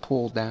have to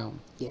pull down.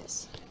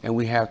 Yes. And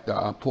we have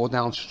to pull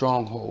down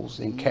strongholds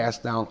and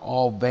cast down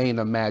all vain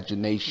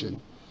imagination.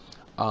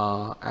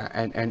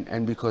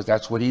 And because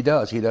that's what he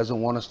does. He doesn't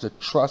want us to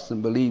trust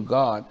and believe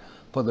God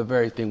for the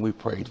very thing we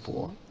prayed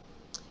for.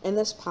 And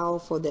that's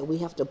powerful, that we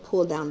have to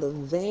pull down the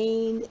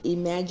vain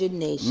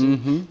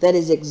imagination that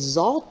is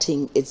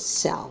exalting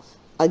itself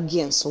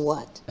against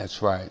what?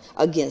 That's right.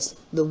 Against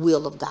the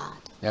will of God.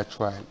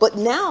 That's right. But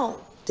now,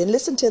 then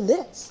listen to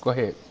this. Go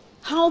ahead.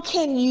 How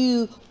can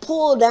you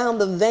pull down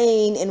the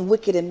vain and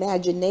wicked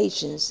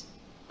imaginations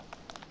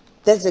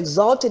that's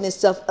exalting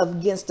itself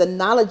against the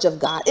knowledge of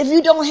God if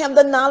you don't have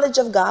the knowledge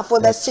of God for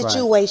that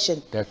situation?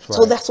 Right. That's right.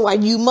 So that's why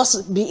you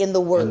must be in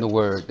the Word. In the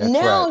Word. That's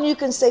now right. you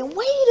can say,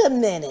 wait a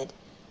minute,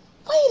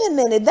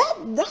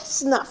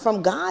 that's not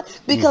from God,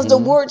 because the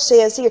Word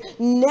says here,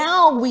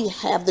 now we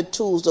have the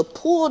tools to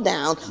pull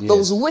down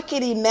those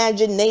wicked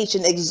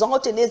imagination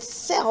exalting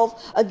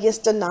itself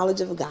against the knowledge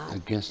of God.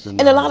 Against the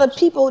knowledge. And a lot of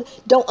people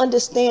don't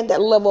understand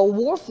that level of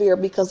warfare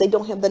because they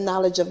don't have the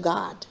knowledge of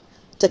God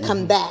to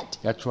combat.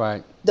 That's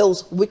right.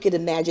 Those wicked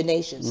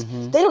imaginations.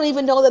 They don't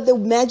even know that the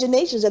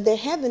imaginations that they're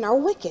having are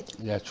wicked.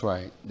 That's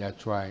right.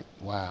 That's right.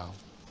 Wow.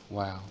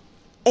 Wow.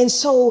 And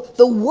so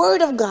the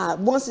Word of God,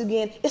 once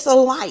again, it's a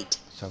light.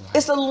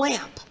 It's a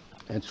lamp.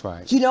 That's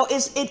right. You know,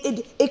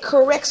 it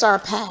corrects our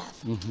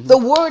path. The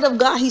Word of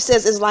God, he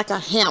says, is like a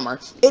hammer.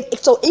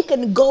 So it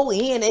can go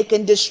in, it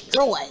can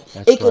destroy,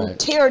 it can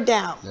tear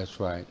down. That's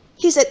right.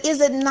 He said,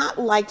 is it not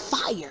like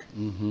fire?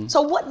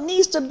 So what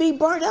needs to be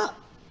burnt up?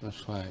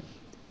 That's right.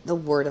 The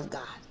Word of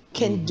God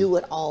can do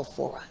it all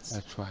for us.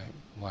 That's right.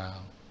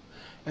 Wow.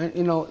 And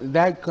you know,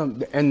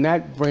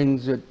 that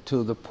brings it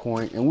to the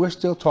point, and we're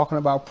still talking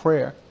about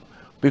prayer,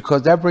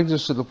 because that brings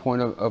us to the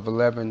point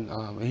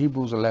of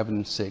Hebrews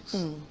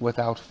 11:6,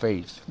 without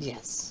faith.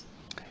 Yes.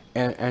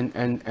 And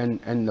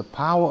the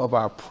power of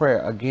our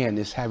prayer, again,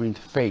 is having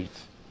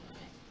faith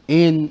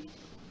in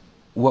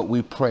what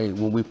we pray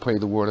when we pray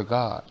the Word of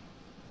God.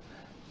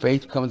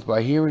 Faith comes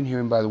by hearing,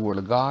 hearing by the Word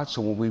of God.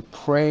 So when we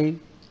pray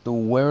the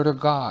Word of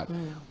God,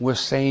 we're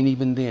saying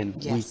even then,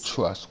 we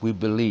trust, we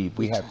believe,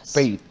 we have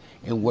faith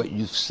in what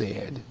you've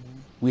said.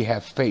 We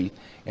have faith.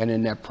 And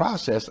in that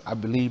process, I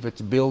believe it's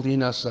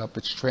building us up,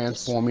 it's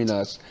transforming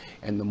us.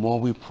 And the more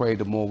we pray,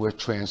 the more we're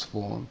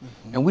transformed.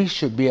 And we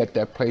should be at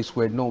that place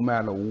where no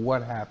matter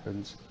what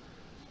happens,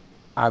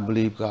 I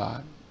believe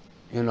God.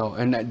 You know,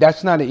 and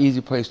that's not an easy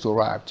place to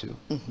arrive to.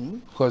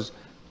 Because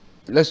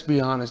let's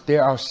be honest,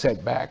 there are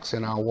setbacks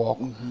in our walk.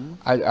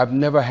 I've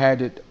never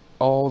had it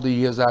all the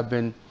years I've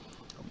been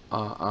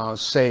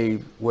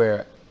saved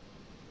where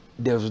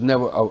there was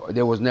never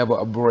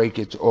a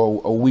breakage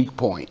or a weak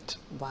point.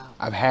 Wow.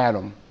 I've had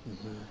them,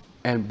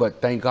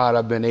 but thank God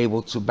I've been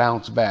able to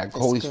bounce back.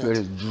 Holy Spirit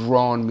has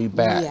drawn me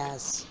back.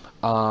 Yes.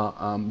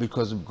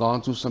 Because I've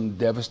gone through some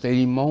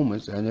devastating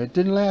moments, and it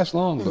didn't last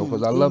long though,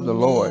 because I love the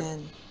Lord.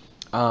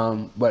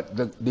 But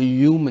the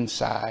human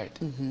side,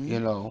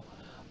 you know,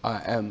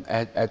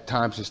 at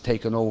times has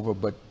taken over.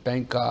 But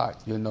thank God,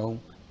 you know,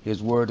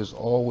 His Word is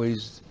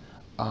always,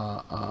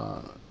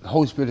 the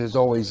Holy Spirit has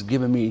always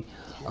given me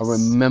a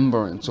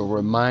remembrance, a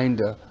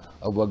reminder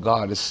of what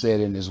God has said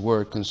in His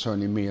Word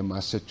concerning me and my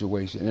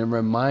situation, and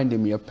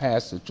reminding me of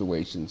past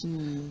situations.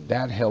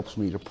 That helps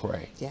me to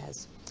pray.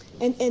 Yes.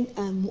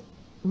 And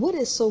what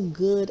is so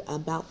good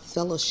about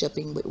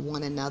fellowshipping with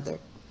one another,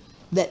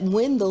 that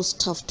when those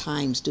tough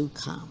times do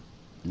come,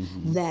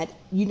 that,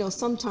 you know,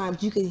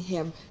 sometimes you can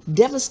have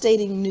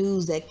devastating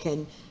news that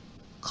can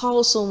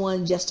cause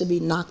someone just to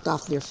be knocked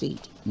off their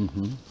feet.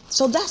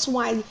 So that's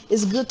why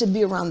it's good to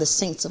be around the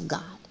saints of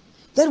God.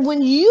 That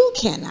when you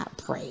cannot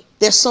pray,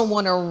 there's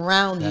someone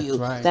around you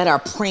that are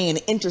praying,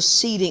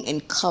 interceding,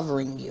 and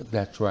covering you.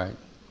 That's right.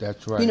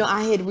 That's right. You know,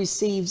 I had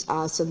received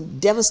some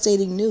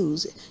devastating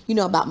news, you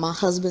know, about my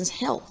husband's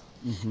health.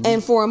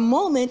 And for a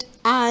moment,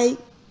 I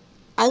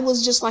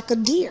was just like a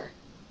deer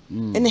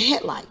in the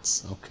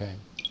headlights. Okay.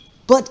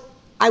 But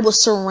I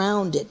was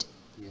surrounded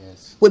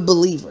with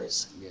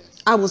believers.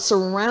 I was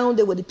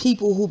surrounded with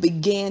people who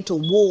began to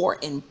war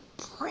and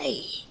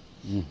pray.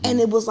 And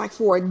it was like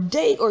for a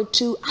day or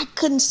two, I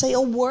couldn't say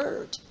a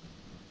word.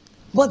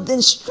 But then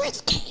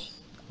strength came.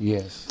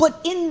 Yes. But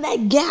in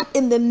that gap,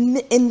 in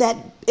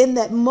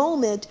that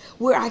moment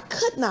where I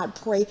could not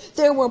pray,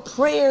 there were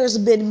prayers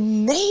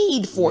been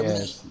made for me.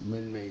 Yes,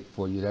 been made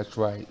for you. That's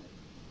right.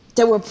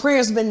 There were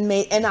prayers been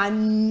made, and I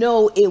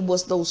know it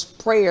was those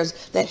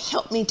prayers that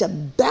helped me to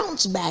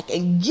bounce back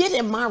and get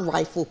in my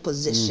rightful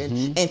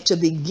position and to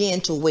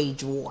begin to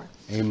wage war.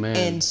 Amen.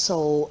 And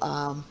so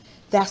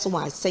That's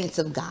why, saints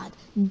of God,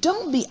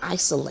 don't be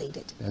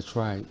isolated. That's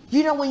right.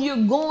 You know, when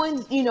you're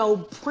going, you know,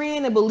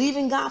 praying and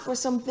believing God for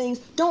some things,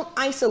 don't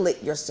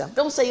isolate yourself.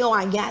 Don't say, oh,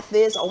 I got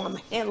this, oh, I'm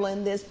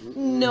handling this.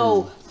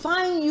 No,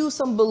 find you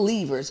some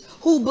believers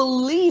who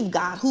believe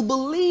God, who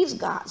believes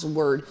God's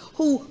word,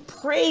 who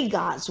pray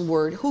God's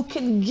word, who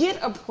can get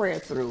a prayer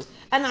through.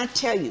 And I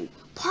tell you,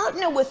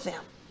 partner with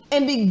them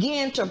and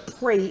begin to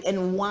pray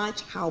and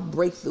watch how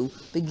breakthrough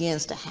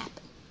begins to happen.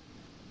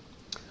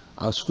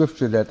 A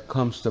scripture that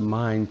comes to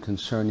mind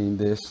concerning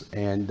this,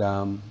 and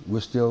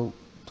we're still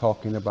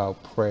talking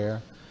about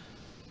prayer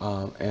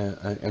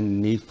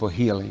and need for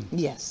healing.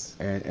 Yes.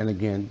 And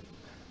again,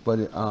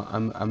 but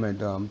I'm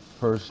at 1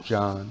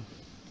 John,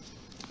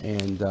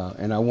 and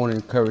I want to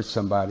encourage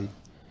somebody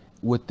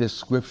with this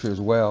scripture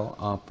as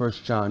well. 1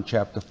 John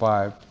chapter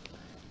 5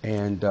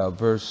 and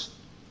verse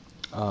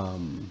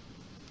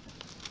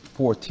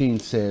 14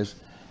 says,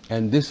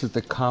 and this is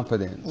the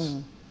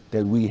confidence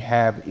that we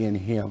have in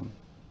him.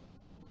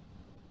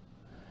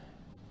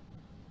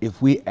 If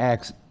we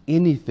ask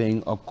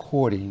anything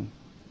according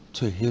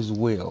to his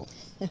will,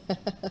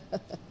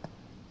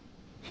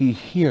 he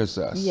hears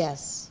us.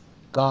 Yes.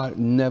 God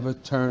never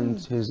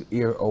turns his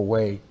ear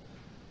away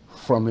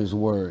from his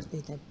word.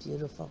 Isn't that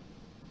beautiful?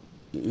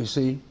 You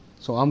see?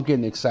 So I'm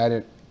getting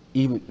excited.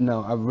 Even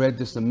now, I've read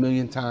this a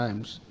million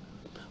times,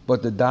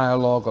 but the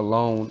dialogue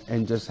alone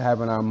and just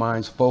having our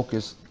minds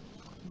focused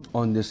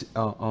on this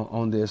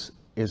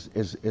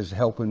is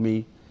helping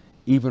me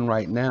even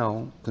right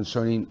now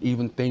concerning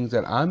even things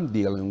that I'm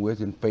dealing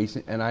with and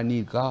facing, and I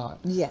need God.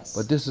 Yes.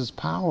 But this is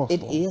powerful.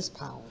 It is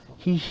powerful.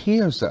 He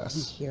hears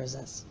us. He hears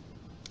us.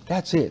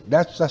 That's it.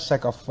 That's just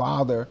like a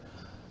father,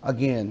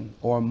 again,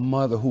 or a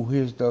mother who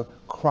hears the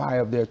cry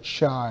of their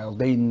child.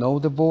 They know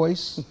the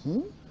voice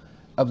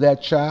of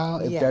that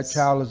child. If that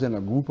child is in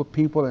a group of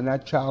people and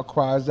that child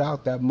cries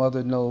out, that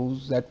mother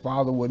knows, that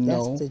father would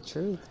know. That's the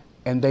truth.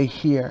 And they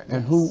hear,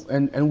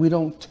 and and we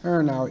don't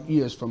turn our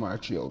ears from our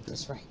children.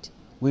 That's right.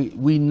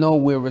 We know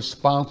we're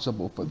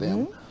responsible for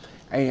them,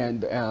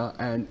 and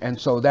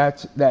so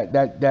that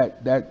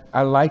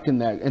I liken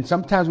that. And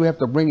sometimes we have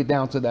to bring it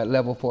down to that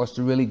level for us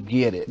to really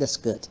get it. That's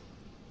good.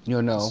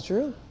 You know, that's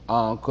true.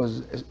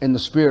 Because in the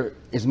spirit,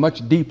 it's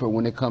much deeper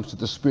when it comes to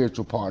the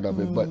spiritual part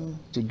of it. But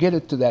to get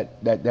it to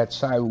that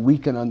side, we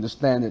can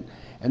understand it.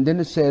 And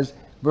then it says,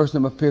 verse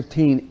number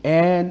 15,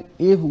 and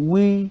if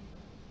we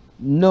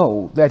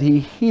know that he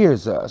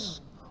hears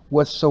us,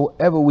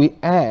 whatsoever we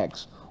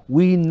ask,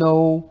 we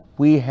know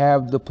we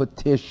have the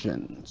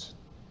petitions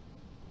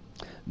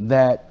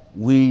that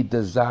we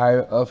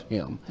desire of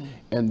him.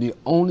 And the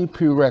only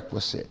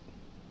prerequisite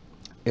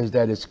is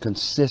that it's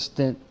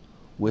consistent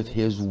with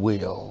his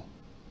will.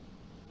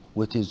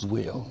 With his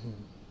will.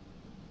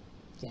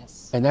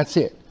 Yes. And that's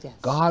it. Yes.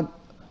 God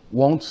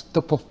wants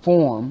to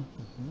perform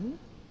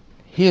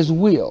his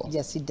will.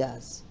 Yes, he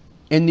does.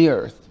 In the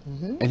earth.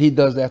 And he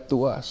does that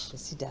through us.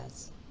 Yes, he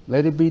does.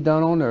 Let it be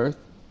done on earth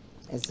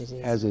as it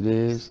is. As it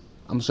is.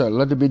 I'm sorry,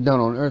 let it be done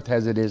on earth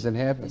as it is in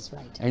heaven. That's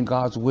right. And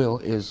God's will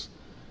is,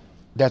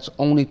 that's the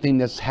only thing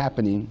that's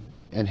happening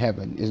in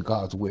heaven is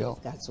God's will.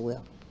 It's God's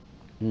will.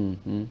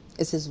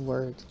 It's his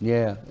word.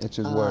 Yeah, it's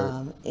his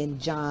word. In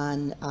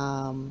John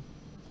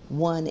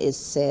 1, it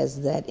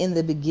says that in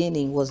the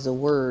beginning was the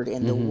word,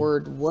 and the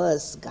word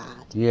was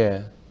God.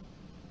 Yeah.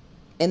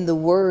 And the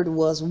word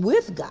was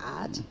with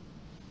God,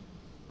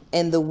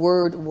 and the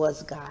word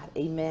was God.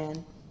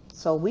 Amen.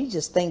 So we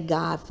just thank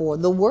God for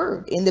the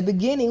word. In the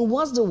beginning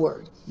was the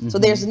word. So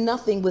there's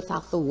nothing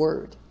without the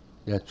word.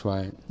 That's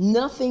right.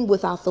 Nothing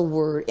without the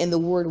word. And the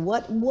word,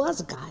 what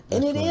was God?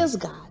 And it is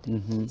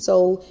God.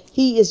 So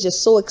he is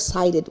just so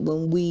excited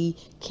when we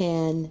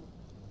can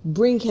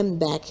bring him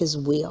back his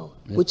will,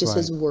 which is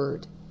his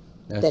word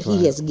that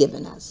he has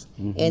given us.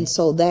 And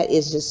so that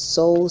is just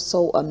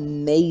so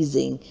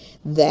amazing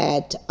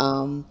that,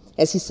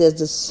 as he says,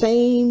 the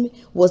same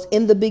was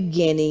in the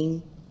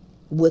beginning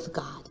with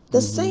God.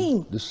 The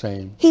same. The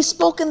same. He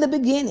spoke in the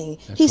beginning.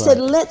 He said,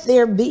 let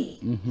there be.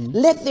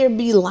 Let there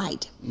be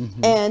light.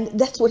 And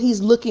that's what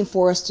he's looking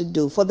for us to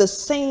do. For the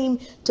same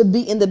to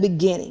be in the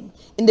beginning.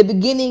 In the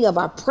beginning of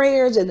our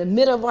prayers, in the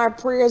middle of our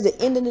prayers, the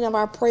ending of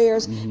our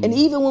prayers, and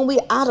even when we're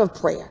out of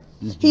prayer.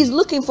 He's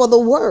looking for the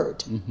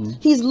word.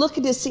 He's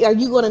looking to see, are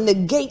you going to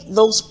negate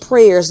those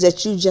prayers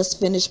that you just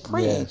finished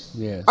praying?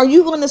 Yes. Are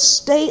you going to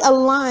stay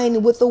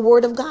aligned with the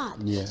word of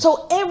God? Yes.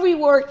 So every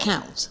word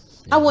counts.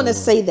 I want to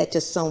say that to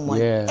someone.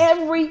 Yeah.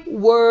 Every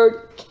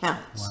word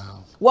counts.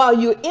 Wow. While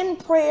you're in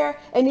prayer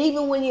and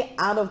even when you're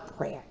out of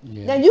prayer.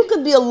 Now you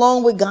could be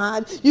alone with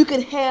God. You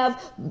could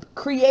have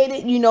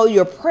created,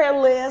 your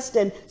prayer list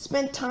and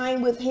spend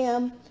time with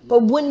him.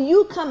 But when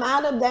you come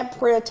out of that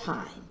prayer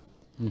time,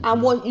 I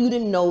want you to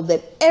know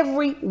that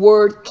every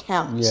word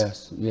counts.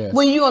 Yes.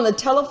 When you're on the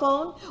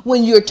telephone,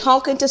 when you're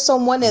talking to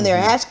someone and they're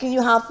asking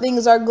you how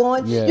things are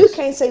going, you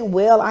can't say,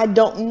 well, I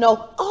don't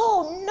know.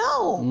 Oh,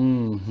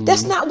 no.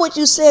 That's not what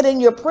you said in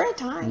your prayer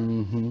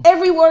time.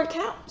 Every word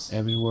counts.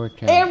 Every word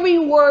counts. Every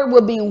word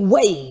will be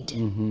weighed.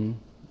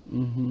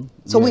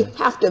 So we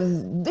have to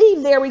be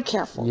very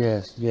careful.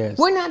 Yes, yes.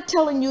 We're not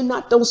telling you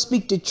don't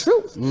speak the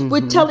truth.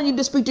 We're telling you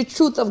to speak the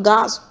truth of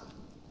God's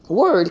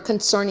word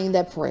concerning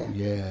that prayer.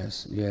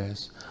 Yes,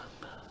 yes.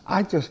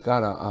 I just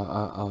got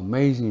a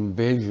amazing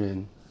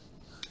vision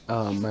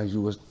as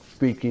you were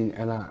speaking,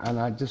 and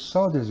I just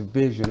saw this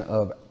vision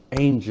of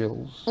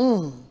angels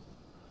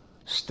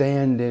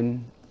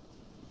standing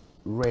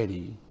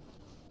ready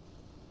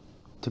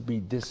to be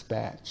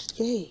dispatched.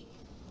 Yay.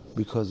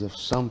 Because of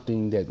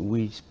something that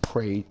we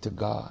prayed to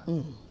God.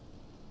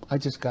 I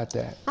just got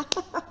that.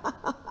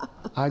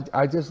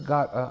 I just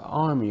got an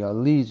army, a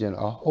legion,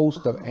 a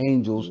host of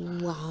angels.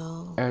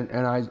 Wow. And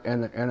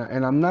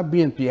I'm not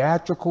being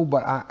theatrical,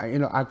 but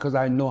because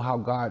I know how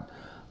God,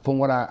 from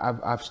what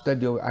I've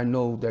studied, I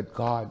know that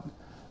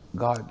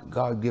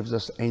God gives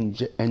us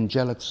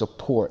angelic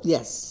support.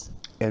 Yes.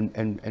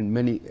 And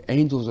many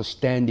angels are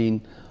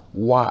standing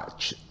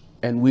watch.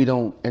 And we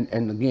don't,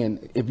 and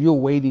again, if you're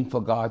waiting for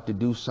God to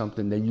do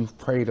something that you've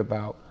prayed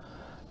about,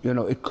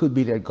 it could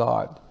be that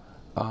God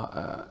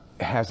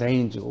has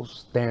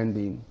angels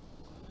standing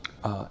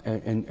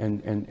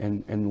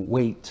and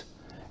wait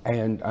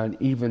and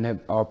even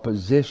are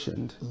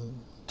positioned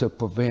to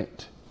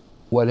prevent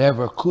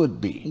whatever could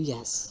be.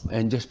 Yes.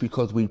 And just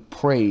because we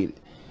prayed,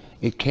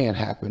 it can't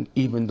happen,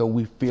 even though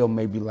we feel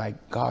maybe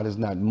like God is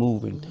not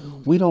moving.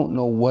 We don't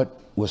know what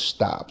was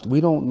stopped.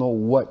 We don't know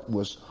what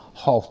was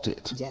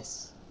halted.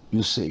 Yes.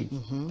 You see,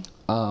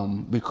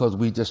 because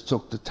we just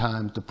took the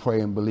time to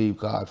pray and believe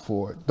God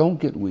for it. Don't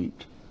get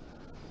weak.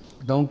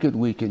 Don't get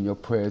weak in your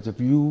prayers.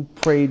 If you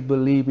prayed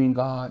believing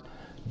God,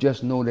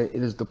 just know that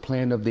it is the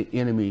plan of the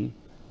enemy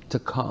to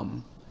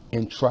come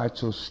and try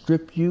to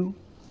strip you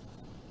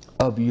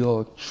of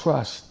your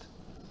trust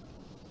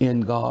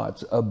in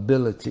God's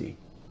ability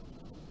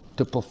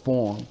to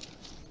perform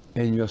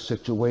in your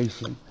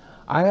situation.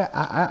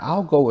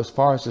 I'll go as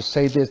far as to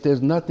say this.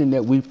 There's nothing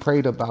that we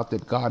prayed about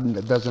that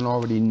God doesn't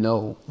already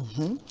know.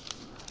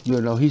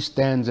 He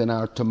stands in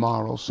our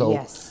tomorrow. So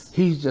yes.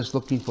 He's just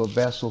looking for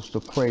vessels to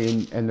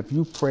pray. And if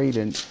you prayed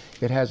and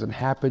it hasn't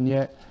happened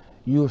yet,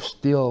 you're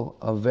still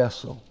a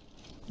vessel.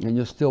 And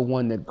you're still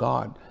one that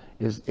God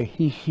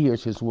He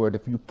hears His word.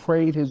 If you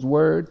prayed His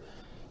word,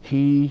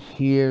 He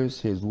hears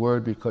His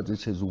word because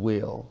it's His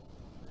will.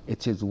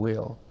 It's His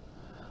will.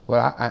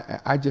 Well,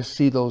 I just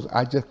see those.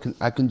 I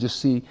can just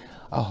see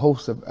a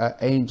host of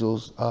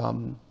angels,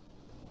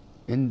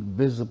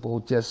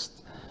 invisible,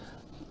 just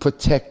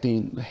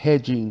protecting,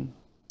 hedging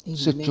Amen.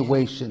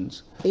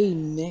 Situations.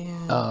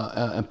 Amen.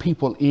 And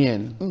people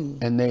in,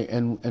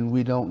 and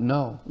we don't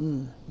know.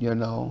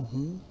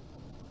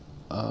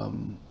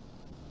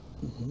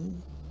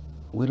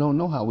 We don't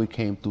know how we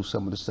came through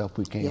some of the stuff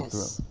we came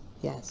through.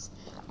 Yes.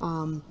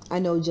 I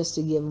know, just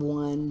to give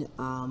one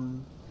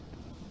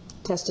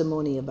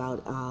testimony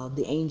about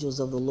the angels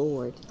of the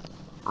Lord.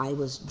 I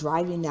was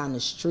driving down the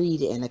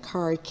street and a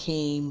car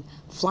came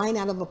flying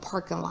out of a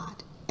parking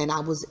lot, and I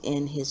was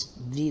in his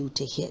view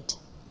to hit.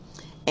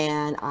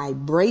 And I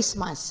braced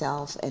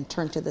myself and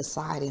turned to the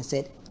side and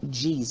said,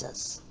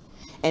 Jesus.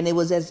 And it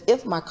was as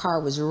if my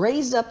car was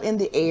raised up in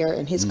the air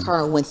and his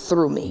car went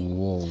through me.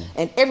 Whoa.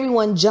 And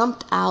everyone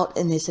jumped out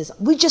and they says,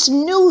 we just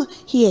knew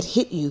he had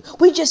hit you.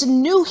 We just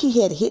knew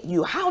he had hit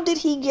you. How did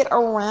he get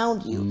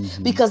around you?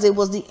 Because it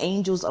was the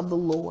angels of the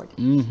Lord.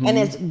 And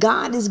as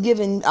God is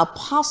giving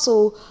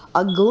Apostle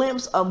a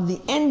glimpse of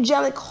the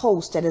angelic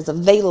host that is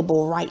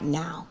available right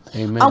now,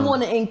 Amen. I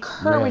want to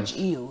encourage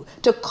you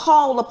to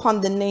call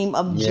upon the name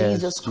of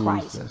Jesus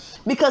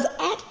Christ. Because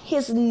at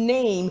his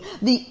name,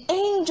 the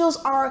angels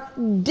are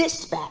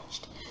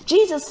dispatched.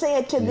 Jesus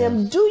said to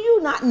them, do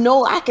you not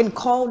know I can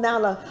call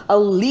down a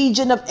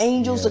legion of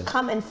angels to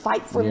come and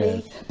fight for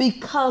me?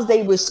 Because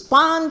they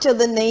respond to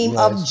the name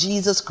of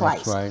Jesus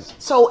Christ. That's right.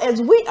 So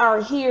as we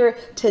are here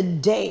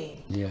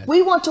today,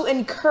 we want to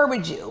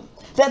encourage you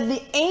that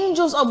the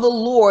angels of the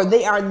Lord,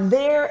 they are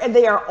there and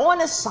they are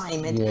on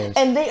assignment,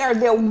 and they are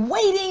there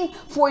waiting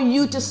for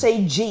you to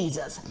say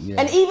Jesus.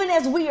 And even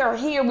as we are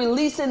here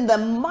releasing the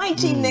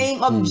mighty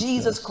name of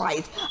Jesus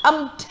Christ,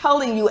 I'm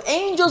telling you,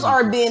 angels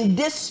are being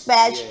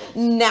dispatched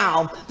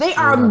now. They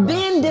are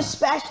being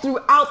dispatched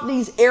throughout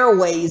these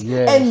airways,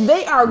 and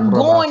they are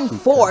going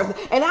forth.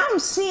 And I'm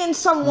seeing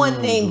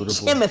someone named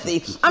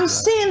Timothy. I'm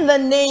seeing the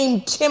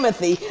name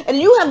Timothy, and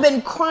you have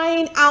been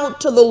crying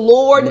out to the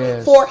Lord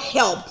for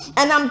help.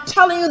 And I'm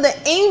telling you, the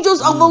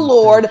angels of the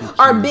Lord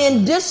are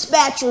being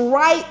dispatched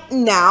right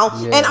now.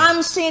 And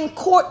I'm seeing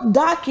court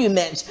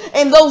documents.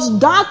 And those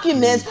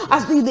documents, I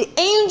see the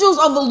angels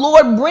of the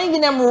Lord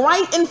bringing them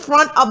right in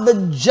front of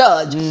the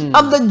judge,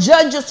 of the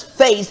judge's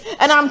face.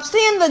 And I'm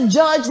seeing the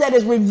judge that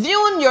is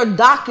reviewing your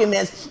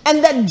documents,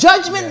 and that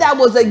judgment that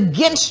was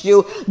against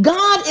you,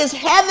 God is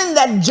having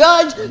that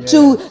judge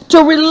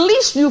to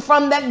release you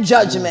from that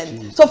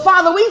judgment. So,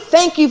 Father, we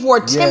thank you for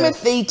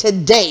Timothy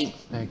today.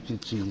 Thank you,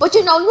 Jesus. But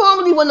you know,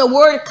 normally when the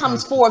word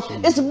comes forth,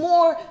 Jesus. it's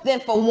more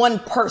than for one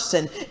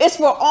person. It's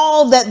for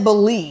all that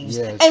believes.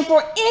 Yes. And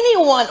for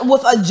anyone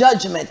with a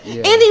judgment.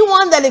 Yes.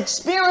 Anyone that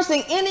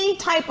experiencing any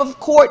type of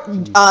court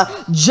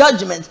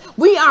judgment.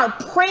 We are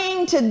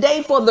praying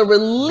today for the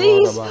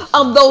release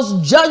of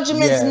those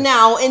judgments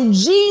now in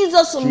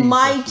Jesus'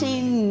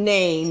 mighty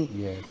name.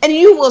 Yes. And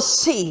you will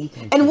see.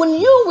 And when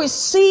you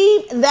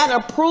receive that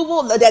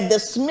approval, that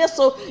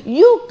dismissal,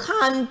 you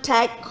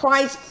contact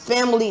Christ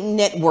Family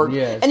Network.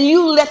 Yes. And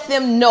you let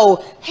them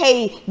know,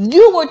 hey,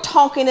 you were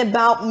talking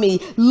about me.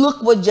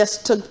 Look what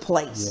just took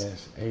place.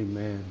 Yes,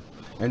 amen.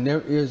 And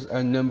there is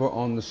a number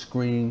on the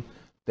screen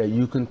that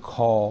you can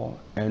call,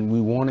 and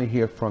we want to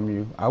hear from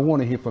you. I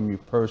want to hear from you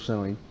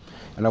personally,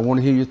 and I want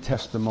to hear your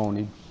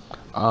testimony.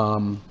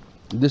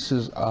 This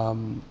is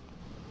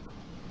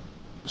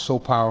so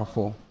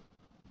powerful.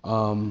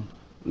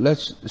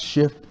 Let's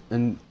shift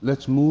and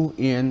let's move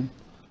in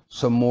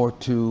some more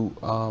to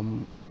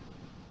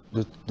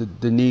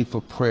the need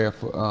for prayer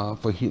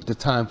for the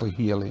time for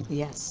healing.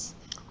 Yes,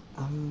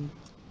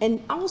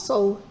 and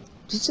also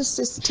just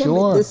this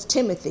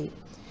Timothy,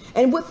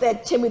 and with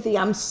that Timothy,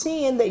 I'm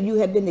seeing that you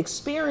have been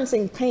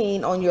experiencing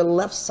pain on your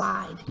left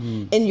side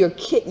in your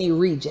kidney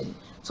region.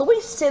 So we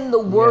send the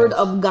word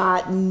of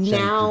God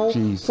now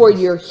for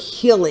your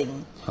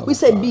healing. We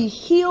say, be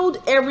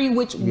healed every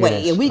which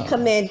way. And we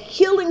command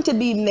healing to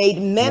be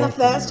made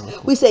manifest.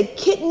 We say,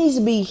 kidneys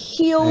be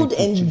healed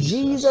in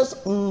Jesus'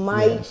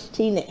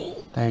 mighty name.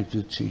 Thank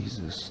you,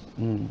 Jesus.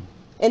 And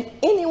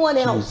anyone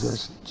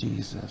else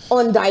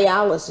on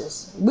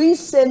dialysis, we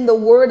send the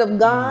word of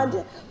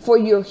God for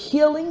your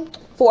healing,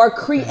 for a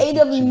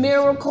creative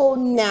miracle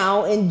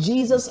now in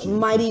Jesus'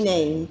 mighty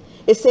name.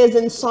 It says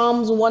in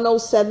Psalms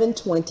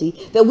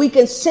 107:20 that we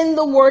can send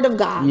the word of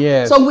God.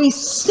 Yes. So we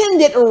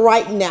send it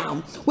right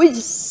now. We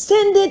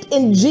send it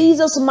in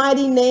Jesus'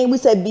 mighty name. We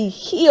say, be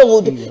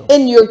healed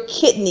in your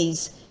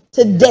kidneys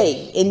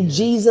today in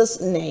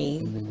Jesus'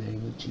 name. In the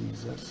name of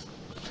Jesus.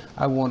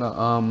 I want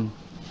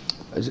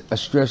to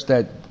stress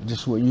that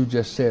just what you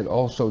just said,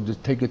 also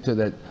just take it to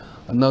that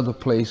another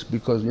place,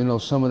 because you know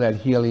some of that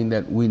healing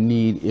that we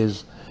need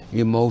is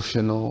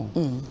emotional,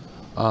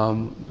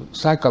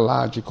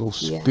 psychological,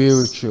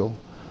 spiritual.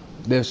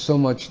 There's so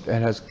much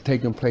that has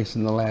taken place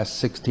in the last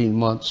 16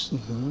 months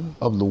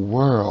of the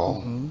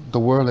world. The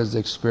world has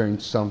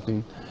experienced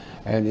something,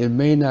 and it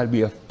may not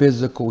be a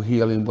physical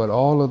healing, but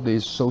all of the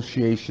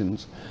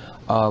associations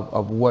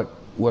of what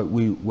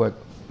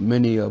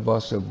many of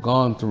us have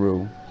gone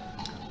through.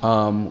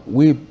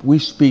 We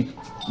speak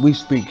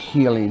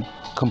healing,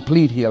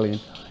 complete healing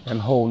and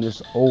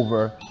wholeness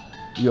over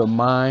your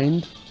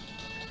mind,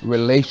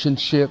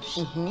 relationships,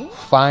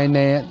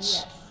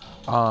 finance,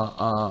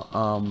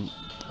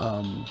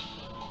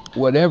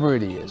 whatever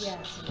it is.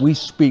 We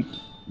speak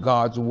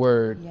God's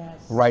word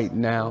right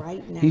now.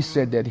 He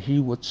said that he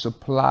would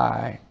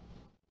supply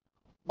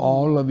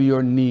all of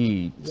your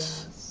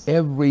needs,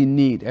 every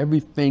need,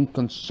 everything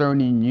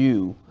concerning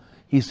you.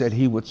 He said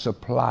he would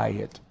supply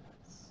it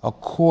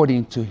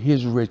according to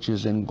his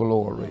riches and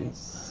glory.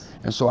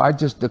 And so I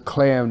just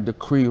declare and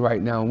decree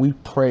right now, and we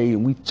pray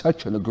and we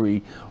touch and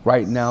agree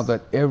right now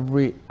that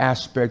every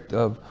aspect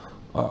of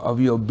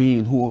your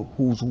being,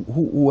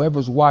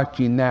 whoever's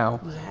watching now,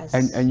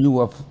 and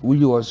you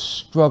are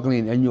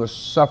struggling and you are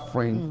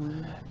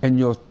suffering, and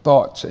your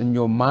thoughts and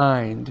your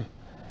mind,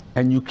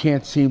 and you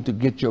can't seem to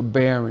get your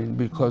bearing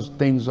because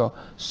things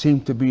seem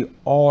to be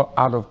all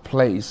out of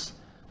place.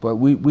 But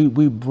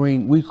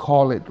we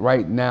call it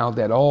right now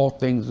that all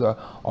things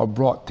are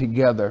brought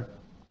together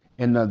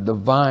in a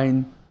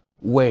divine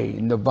way,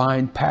 in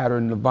divine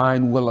pattern,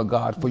 divine will of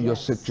God for your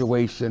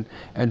situation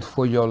and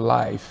for your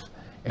life.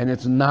 And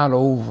it's not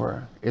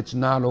over. It's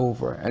not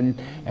over.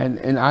 And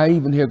I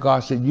even hear God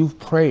say, you've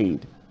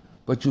prayed,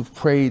 but you've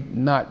prayed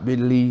not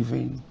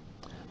believing.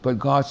 But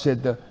God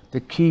said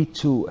the key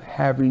to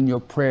having your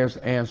prayers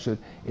answered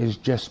is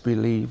just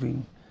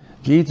believing.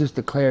 Jesus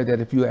declared that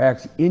if you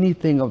ask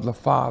anything of the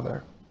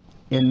Father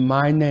in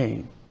my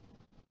name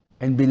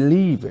and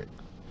believe it,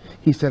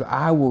 he said,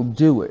 I will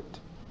do it,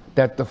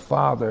 that the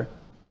Father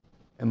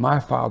and my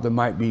Father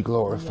might be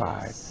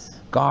glorified.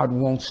 God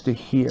wants to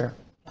hear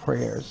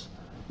prayers,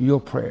 your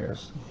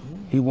prayers.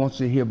 He wants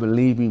to hear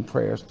believing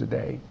prayers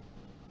today.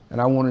 And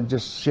I want to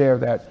just share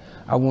that.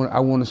 I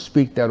want to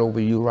speak that over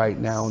you right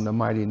now in the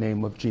mighty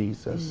name of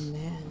Jesus.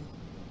 Amen.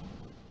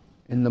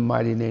 In the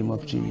mighty name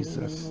of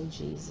Jesus.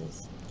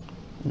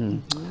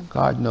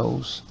 God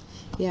knows.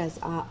 Yes,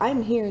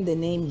 I'm hearing the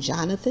name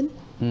Jonathan.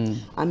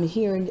 I'm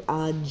hearing,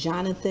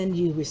 Jonathan,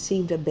 you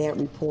received a bad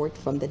report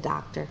from the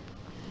doctor.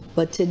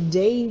 But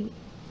today,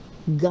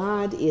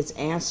 God is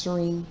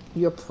answering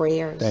your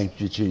prayers. Thank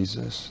you,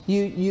 Jesus.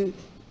 You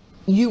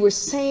were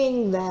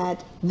saying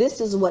that this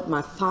is what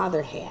my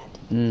father had.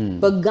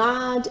 But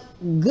God,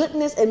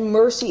 goodness and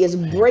mercy is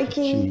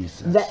breaking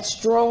that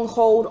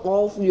stronghold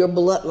off your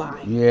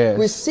bloodline. Yes.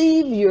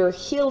 Receive your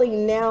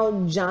healing now,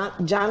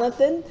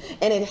 Jonathan,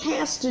 and it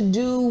has to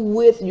do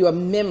with your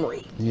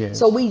memory. Yes.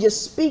 So we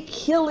just speak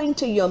healing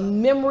to your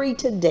memory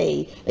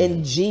today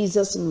in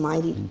Jesus'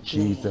 mighty name. In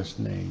Jesus'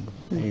 name.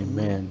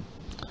 Amen.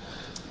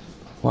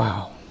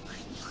 Wow.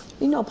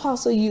 You know,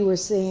 Apostle, you were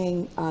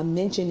saying,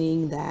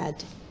 mentioning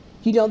that,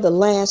 you know, the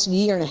last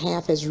year and a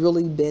half has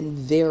really been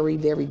very,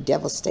 very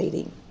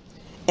devastating.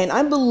 And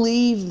I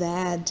believe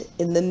that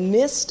in the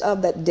midst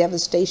of that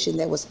devastation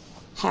that was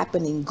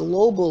happening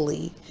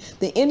globally,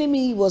 the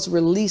enemy was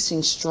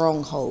releasing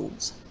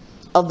strongholds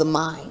of the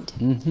mind.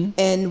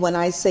 And when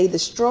I say the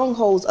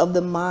strongholds of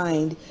the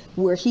mind,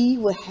 where he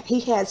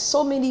had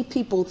so many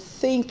people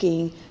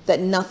thinking that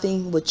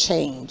nothing would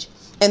change.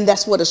 And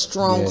that's what a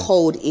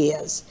stronghold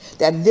is,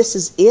 that this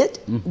is it,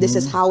 this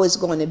is how it's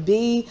going to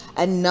be,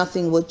 and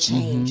nothing will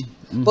change.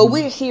 But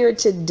we're here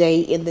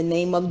today in the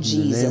name of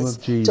Jesus,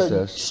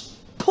 to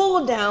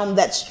pull down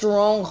that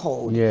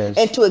stronghold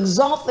and to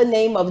exalt the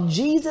name of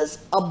Jesus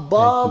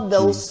above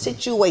those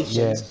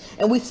situations.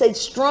 And we say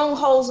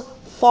strongholds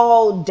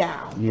fall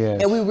down,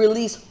 and we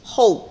release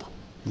hope.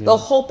 The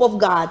hope of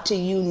God to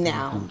you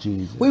now.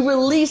 We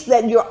release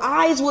that your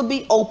eyes would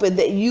be open,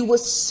 that you will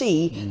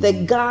see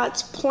that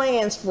God's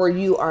plans for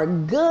you are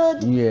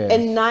good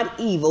and not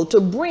evil,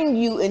 to bring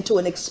you into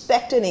an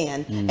expected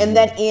end, and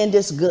that end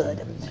is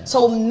good.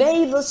 So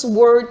may this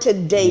word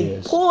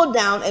today pull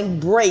down and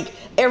break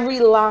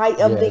every lie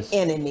of the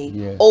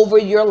enemy over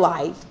your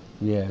life.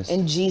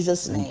 In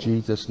Jesus' name. In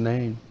Jesus'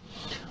 name.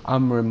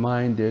 I'm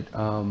reminded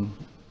of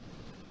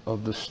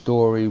the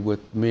story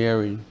with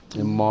Mary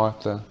and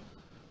Martha,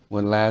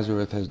 when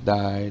Lazarus has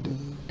died,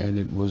 and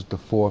it was the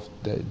fourth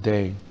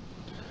day.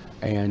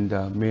 And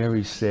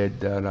Mary said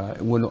that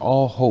when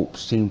all hope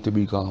seemed to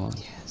be gone,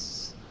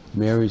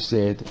 Mary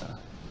said,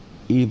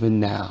 even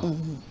now,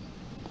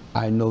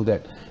 I know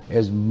that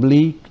as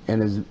bleak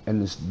and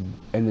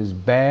as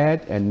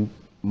bad, and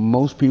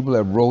most people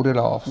have wrote it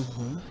off,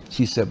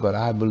 she said, but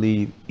I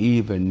believe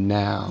even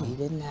now.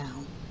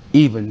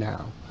 Even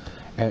now.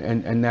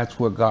 And that's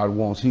what God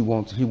wants. He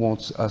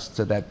wants us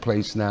to that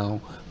place now,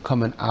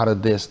 coming out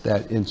of this,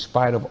 that in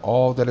spite of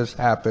all that has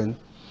happened,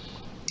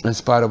 in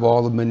spite of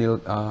all the many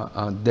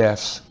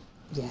deaths,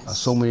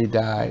 so many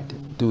died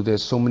through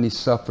this, so many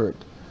suffered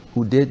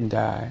who didn't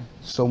die,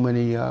 so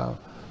many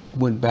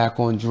went back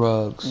on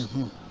drugs.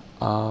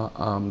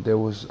 There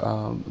was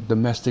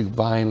domestic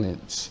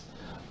violence.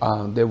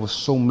 There were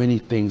so many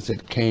things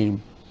that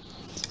came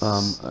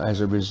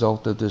as a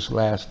result of this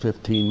last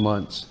 15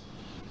 months.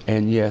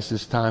 And yes,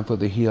 it's time for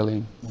the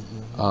healing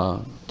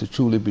to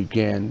truly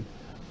begin.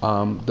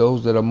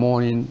 Those that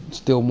are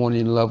still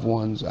mourning loved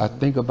ones, I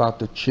think about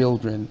the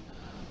children.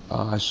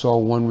 I saw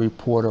one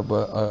report of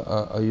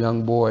a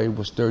young boy,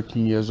 was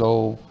 13 years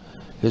old.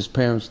 His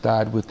parents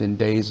died within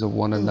days of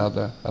one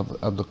another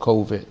of the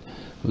COVID,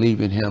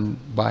 leaving him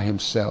by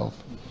himself.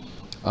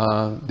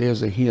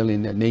 There's a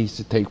healing that needs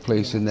to take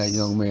place in that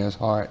young man's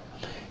heart.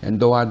 And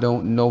though I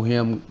don't know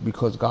him,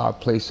 because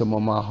God placed him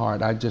on my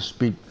heart, I just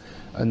speak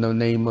in the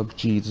name of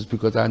Jesus,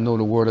 because I know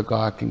the word of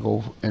God can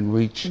go and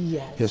reach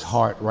his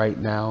heart right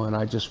now. And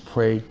I just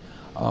pray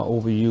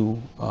over you,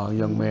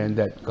 young man,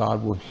 that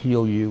God will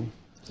heal you,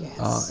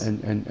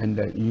 and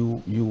that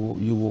you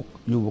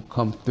will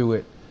come through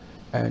it,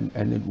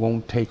 and it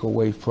won't take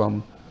away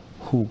from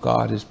who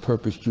God has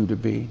purposed you to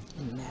be.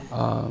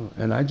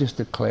 And I just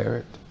declare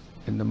it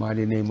in the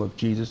mighty name of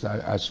Jesus.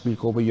 I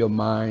speak over your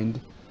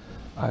mind.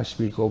 I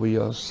speak over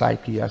your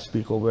psyche. I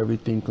speak over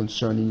everything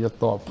concerning your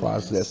thought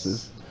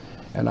processes.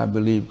 And I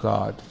believe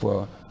God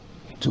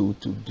to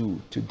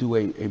do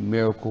a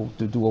miracle,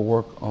 to do a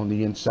work on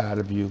the inside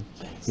of you,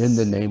 in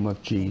the name of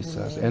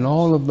Jesus. And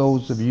all of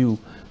those of you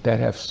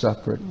that have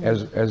suffered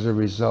as a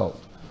result,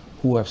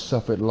 who have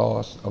suffered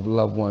loss of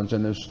loved ones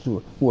and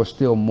who are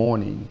still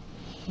mourning,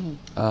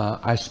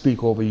 I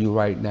speak over you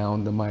right now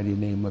in the mighty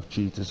name of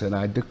Jesus, and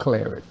I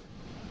declare it.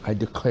 I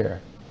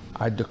declare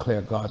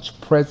God's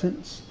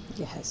presence,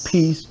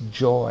 peace,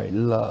 joy,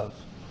 love.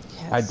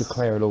 I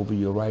declare it over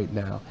you right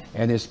now,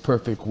 and his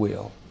perfect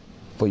will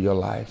for your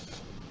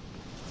life.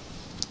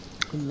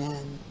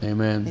 Amen.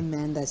 Amen.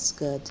 Amen. That's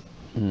good.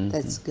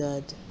 That's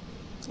good.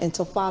 And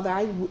so, Father,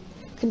 I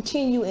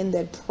continue in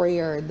that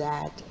prayer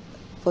that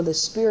for the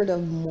spirit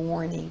of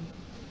mourning,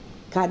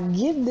 God,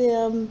 give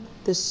them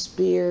the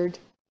spirit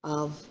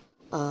of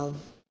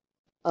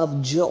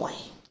joy.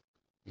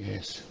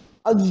 Yes.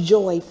 Of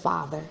joy,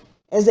 Father,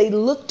 as they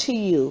look to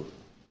you,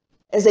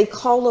 as they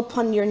call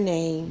upon your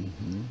name.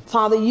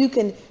 Father, you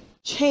can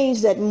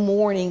change that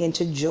mourning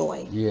into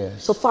joy.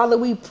 Yes. So, Father,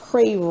 we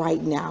pray right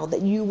now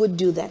that you would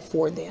do that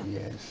for them.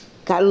 Yes.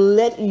 God,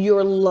 let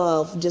your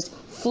love just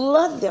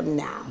flood them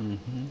now.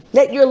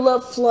 Let your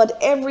love flood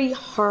every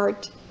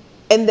heart,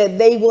 and that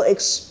they will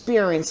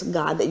experience,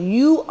 God, that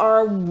you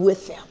are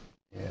with them,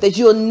 that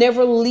you'll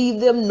never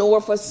leave them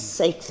nor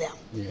forsake them.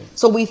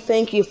 So we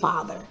thank you,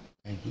 Father,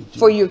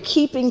 for your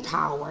keeping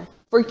power,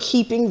 for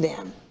keeping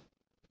them.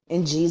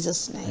 In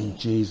Jesus' name. In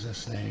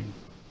Jesus' name.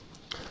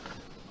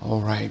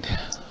 All right.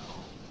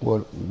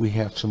 Well, we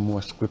have some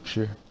more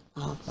scripture.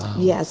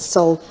 Yes.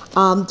 So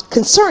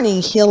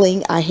concerning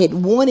healing, I had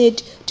wanted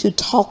to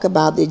talk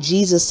about that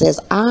Jesus says,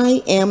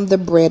 I am the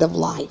bread of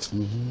life.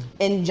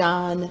 In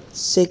John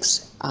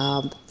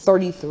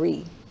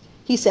 6:33,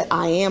 he said,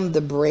 I am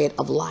the bread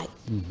of life.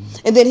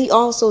 And then he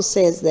also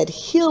says that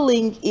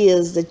healing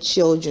is the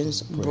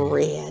children's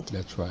bread.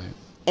 That's right.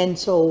 And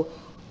so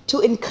to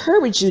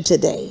encourage you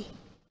today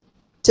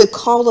to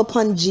call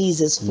upon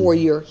Jesus for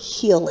your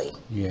healing.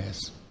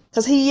 Yes.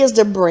 Because he is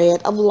the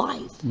bread of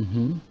life.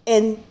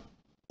 And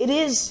it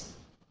is,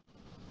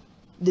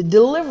 the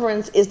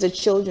deliverance is the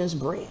children's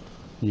bread.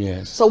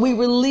 Yes. So we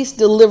release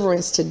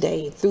deliverance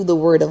today through the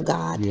word of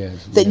God.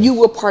 Yes. That you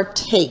will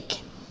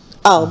partake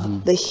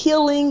of the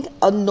healing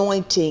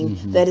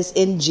anointing that is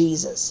in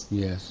Jesus.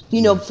 Yes.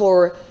 You know,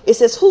 for it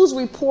says, whose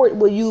report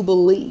will you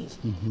believe?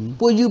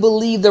 Will you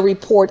believe the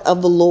report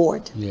of the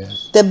Lord?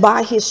 Yes. That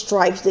by his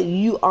stripes that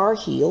you are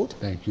healed.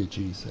 Thank you,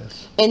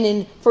 Jesus. And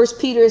in 1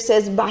 Peter it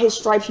says, by his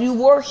stripes you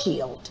were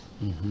healed.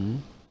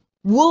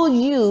 Will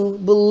you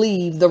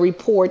believe the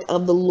report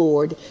of the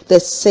Lord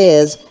that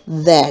says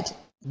that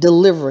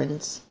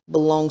deliverance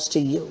belongs to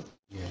you?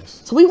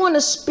 Yes. So we want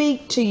to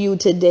speak to you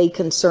today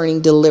concerning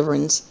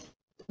deliverance.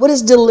 What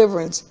is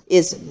deliverance?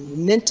 It's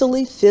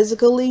mentally,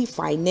 physically,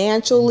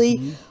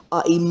 financially,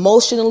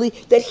 emotionally,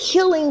 that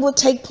healing will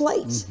take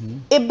place.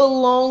 It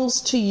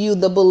belongs to you,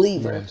 the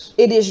believer. Yes.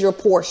 It is your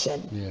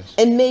portion. Yes.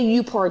 And may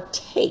you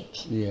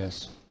partake.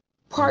 Yes.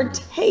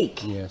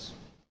 Partake. Yes.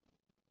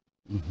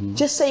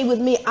 Just say with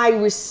me, I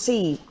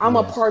receive. I'm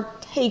a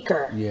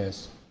partaker.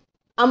 Yes.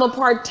 I'm a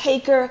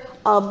partaker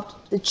of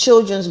the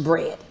children's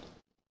bread.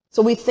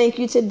 So we thank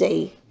you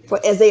today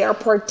for as they are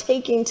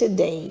partaking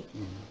today,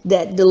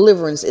 that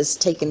deliverance is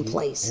taking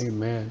place.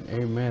 Amen.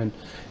 Amen.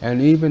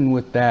 And even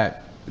with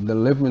that,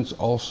 deliverance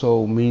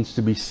also means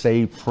to be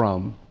saved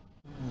from.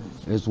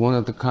 It's one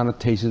of the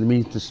connotations. It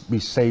means to be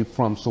saved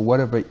from. So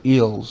whatever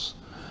ills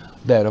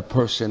that a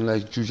person,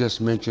 like you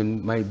just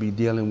mentioned, might be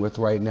dealing with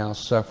right now,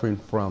 suffering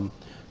from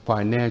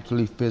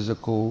financially,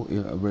 physical,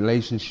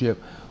 relationship,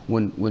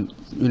 when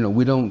you know,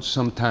 we don't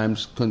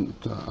sometimes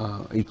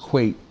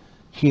equate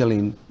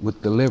healing with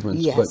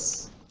deliverance. Yes.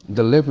 But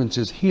deliverance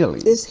is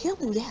healing. It's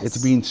healing, yes. It's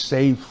being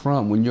saved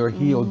from. When you're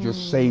healed, you're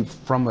saved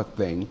from a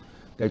thing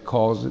that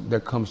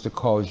comes to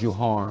cause you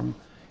harm.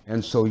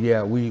 And so,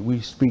 yeah,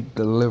 we speak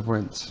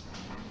deliverance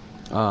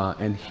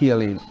and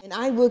healing. And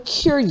I will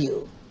cure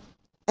you,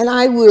 and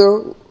I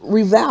will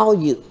reveal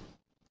you.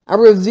 I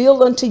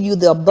reveal unto you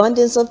the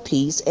abundance of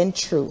peace and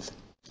truth.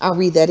 I'll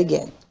read that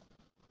again.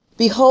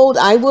 Behold,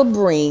 I will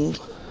bring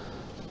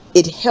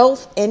it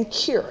health and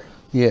cure.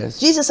 Yes.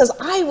 Jesus says,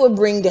 I will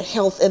bring the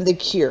health and the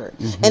cure,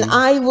 and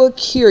I will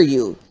cure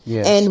you,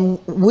 and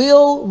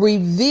will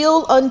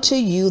reveal unto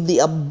you the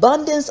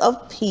abundance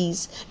of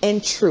peace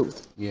and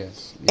truth.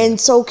 Yes. And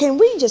so can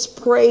we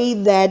just pray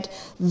that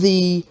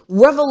the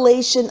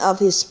revelation of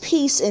his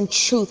peace and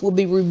truth will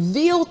be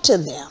revealed to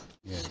them?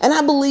 Yes. And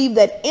I believe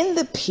that in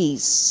the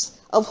peace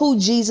of who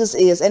Jesus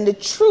is and the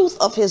truth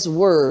of his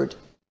word,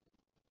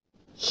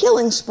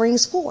 healing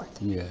springs forth.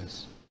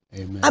 Yes.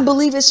 Amen. I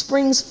believe it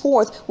springs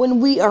forth when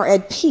we are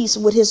at peace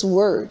with his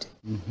word,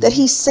 that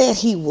he said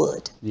he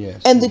would.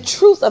 Yes. And the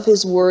truth of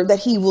his word, that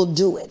he will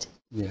do it.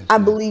 Yes. I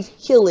believe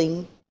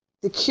healing,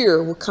 the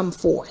cure, will come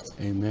forth.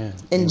 Amen.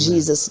 In Amen.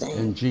 Jesus' name.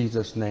 In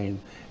Jesus' name.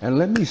 And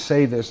let me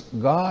say this,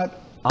 God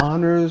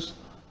honors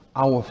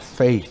our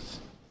faith.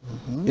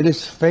 It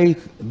is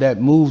faith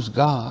that moves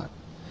God.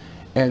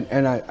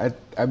 And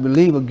I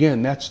believe,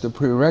 again, that's the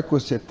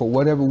prerequisite for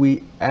whatever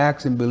we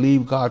ask and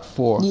believe God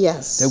for.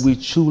 Yes. That we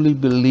truly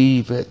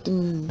believe it.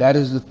 That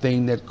is the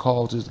thing that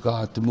causes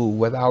God to move.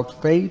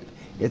 Without faith,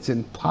 it's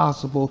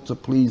impossible to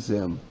please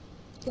him.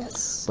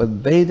 Yes.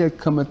 But they that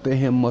cometh to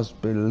him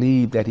must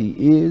believe that he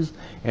is,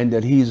 and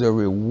that he's a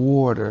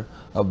rewarder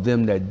of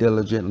them that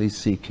diligently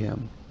seek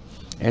him.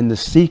 And the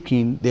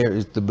seeking, there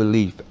is the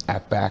belief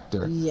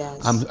factor.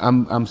 Yes.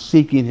 I'm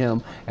seeking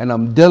him, and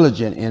I'm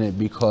diligent in it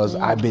because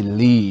I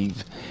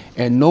believe.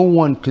 And no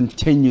one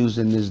continues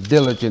in this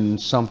diligent in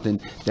something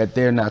that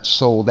they're not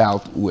sold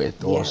out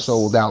with or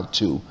sold out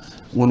to.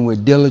 When we're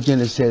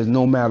diligent, it says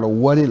no matter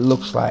what it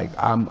looks like,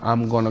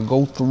 I'm going to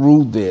go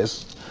through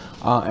this.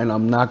 And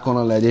I'm not going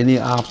to let any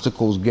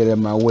obstacles get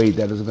in my way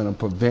that is going to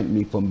prevent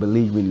me from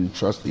believing and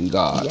trusting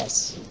God.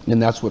 Yes.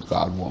 And that's what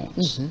God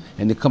wants.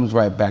 And it comes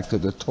right back to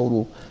the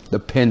total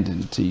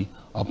dependency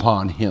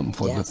upon him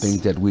for the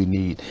things that we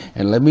need.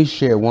 And let me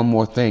share one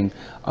more thing.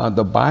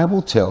 The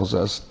Bible tells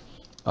us,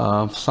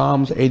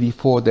 Psalms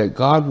 84, that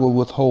God will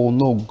withhold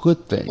no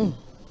good thing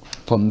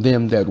from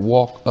them that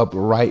walk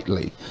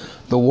uprightly.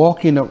 The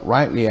walking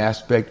uprightly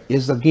aspect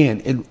is,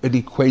 again, it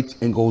equates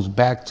and goes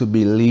back to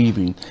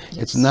believing.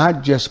 It's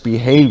not just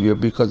behavior,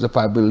 because if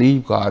I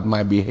believe God,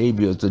 my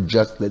behavior is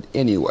adjusted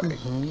anyway.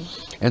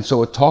 And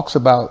so it talks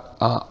about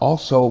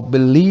also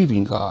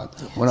believing God.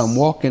 When I'm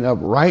walking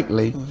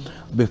uprightly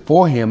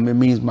before him, it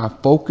means my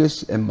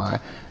focus and my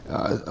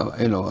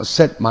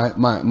set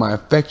my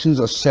affections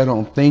are set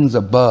on things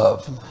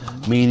above,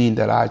 meaning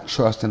that I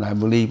trust and I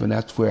believe, and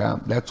that's where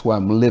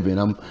I'm living.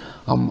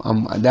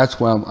 That's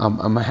where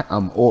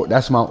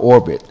that's my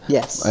orbit.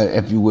 Yes.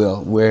 If you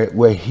will,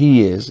 where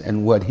He is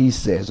and what He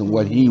says and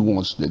what He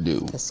wants to do.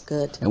 That's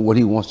good. And what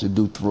He wants to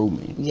do through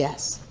me.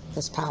 Yes,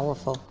 that's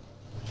powerful.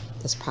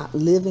 That's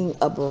living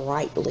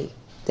uprightly.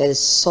 That is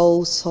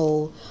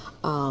so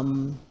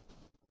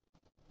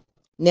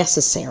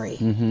necessary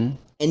and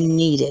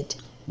needed.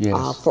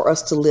 Yes. For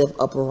us to live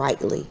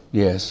uprightly.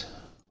 Yes.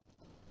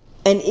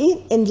 And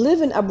in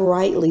living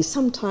uprightly,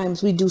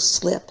 sometimes we do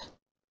slip.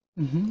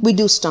 We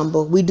do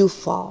stumble. We do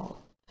fall.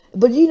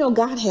 But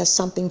God has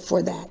something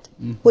for that.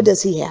 What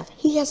does He have?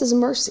 He has His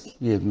mercy.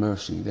 He has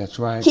mercy. That's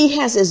right. He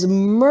has His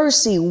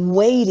mercy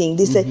waiting.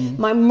 They say,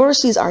 my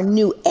mercies are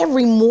new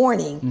every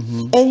morning.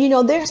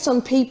 And there's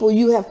some people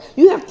you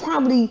have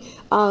probably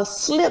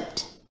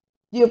slipped.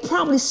 You've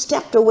probably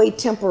stepped away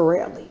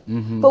temporarily.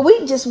 But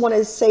we just want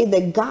to say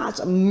that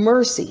God's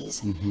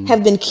mercies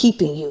have been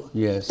keeping you.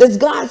 Yes. That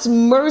God's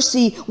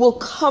mercy will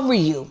cover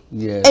you.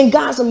 Yes. And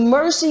God's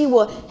mercy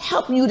will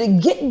help you to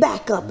get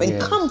back up and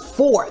come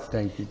forth.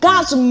 Thank you.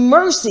 God's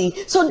mercy.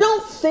 So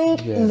don't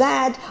think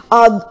that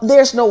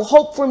there's no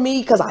hope for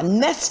me because I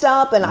messed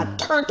up and I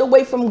turned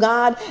away from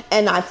God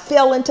and I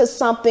fell into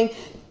something.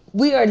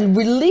 We are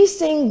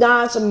releasing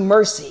God's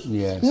mercy.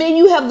 Yes. May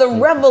you have the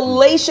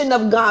revelation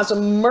of God's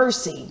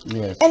mercy.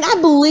 Yes. And I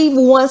believe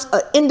once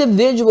an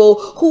individual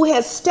who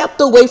has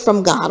stepped away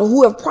from God or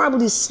who have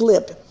probably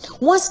slipped,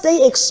 once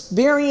they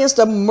experience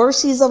the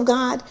mercies of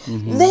God,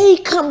 they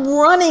come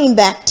running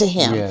back to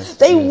Him. Yes.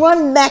 They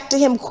run back to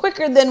Him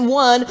quicker than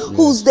one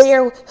who's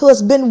there, who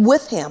has been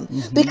with Him,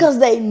 because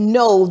they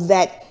know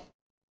that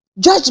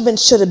judgment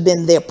should have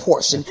been their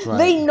portion. Right.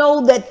 They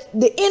know that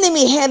the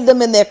enemy had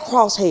them in their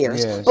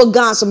crosshairs, Yes. but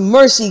God's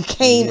mercy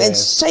came and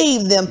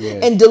saved them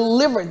and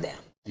delivered them.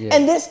 Yes.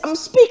 And I'm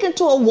speaking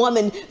to a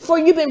woman, for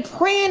you've been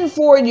praying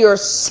for your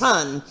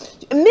son.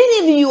 Many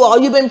of you all,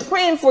 you've been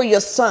praying for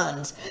your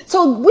sons.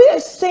 So we're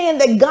saying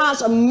that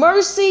God's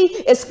mercy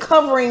is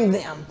covering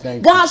them.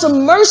 God's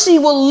mercy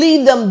will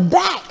lead them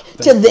back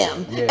to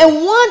them. Yes.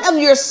 And one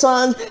of your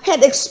sons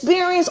had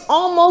experienced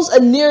almost a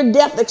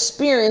near-death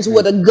experience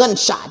with a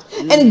gunshot.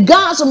 And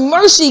God's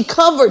mercy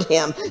covered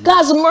him.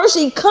 God's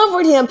mercy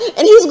covered him.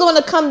 And he's going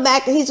to come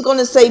back and he's going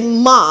to say,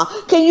 Ma,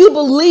 can you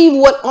believe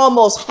what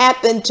almost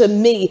happened to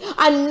me?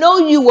 I know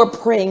you were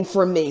praying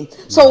for me.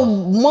 So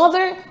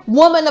mother,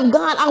 woman of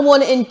God, I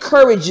want to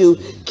encourage you.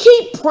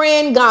 Keep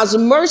praying. God's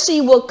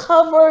mercy will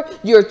cover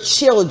your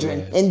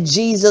children in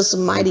Jesus'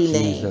 mighty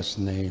name. In Jesus'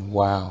 name.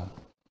 Wow.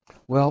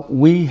 Well,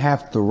 we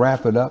have to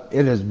wrap it up.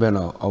 It has been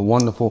a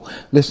wonderful,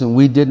 listen,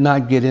 we did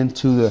not get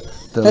into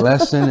the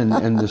lesson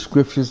and the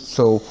scriptures.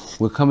 So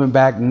we're coming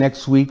back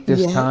next week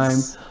this time.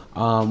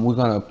 We're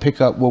going to pick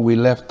up where we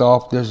left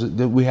off.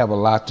 We have a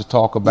lot to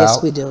talk about.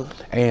 Yes, we do.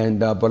 And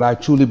but I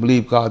truly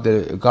believe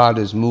that God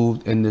has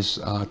moved in this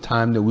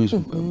time that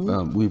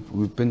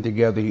we've been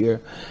together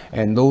here.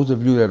 And those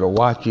of you that are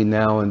watching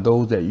now, and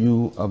those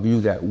of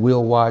you that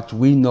will watch,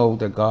 we know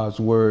that God's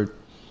word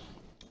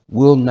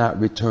will not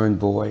return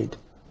void.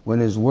 When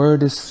His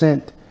word is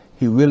sent,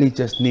 He really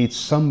just needs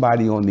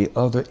somebody on the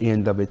other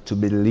end of it to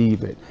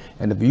believe it.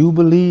 And if you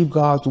believe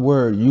God's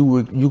word,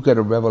 you get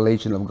a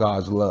revelation of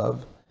God's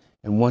love.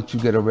 And once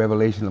you get a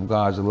revelation of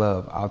God's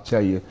love, I'll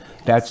tell you,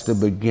 that's the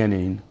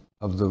beginning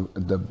of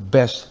the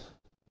best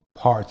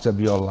parts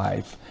of your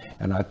life.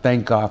 And I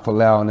thank God for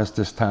allowing us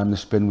this time to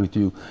spend with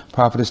you.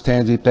 Prophetess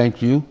Tanzy,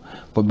 thank you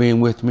for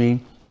being with me.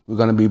 We're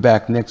going to be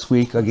back next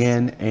week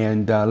again.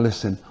 And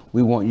listen,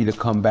 we want you to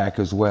come back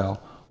as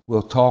well.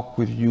 We'll talk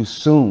with you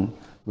soon.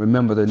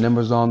 Remember, the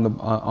number's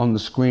on the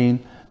screen.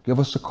 Give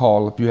us a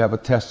call if you have a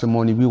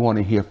testimony. We want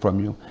to hear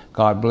from you.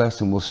 God bless,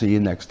 and we'll see you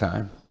next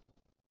time.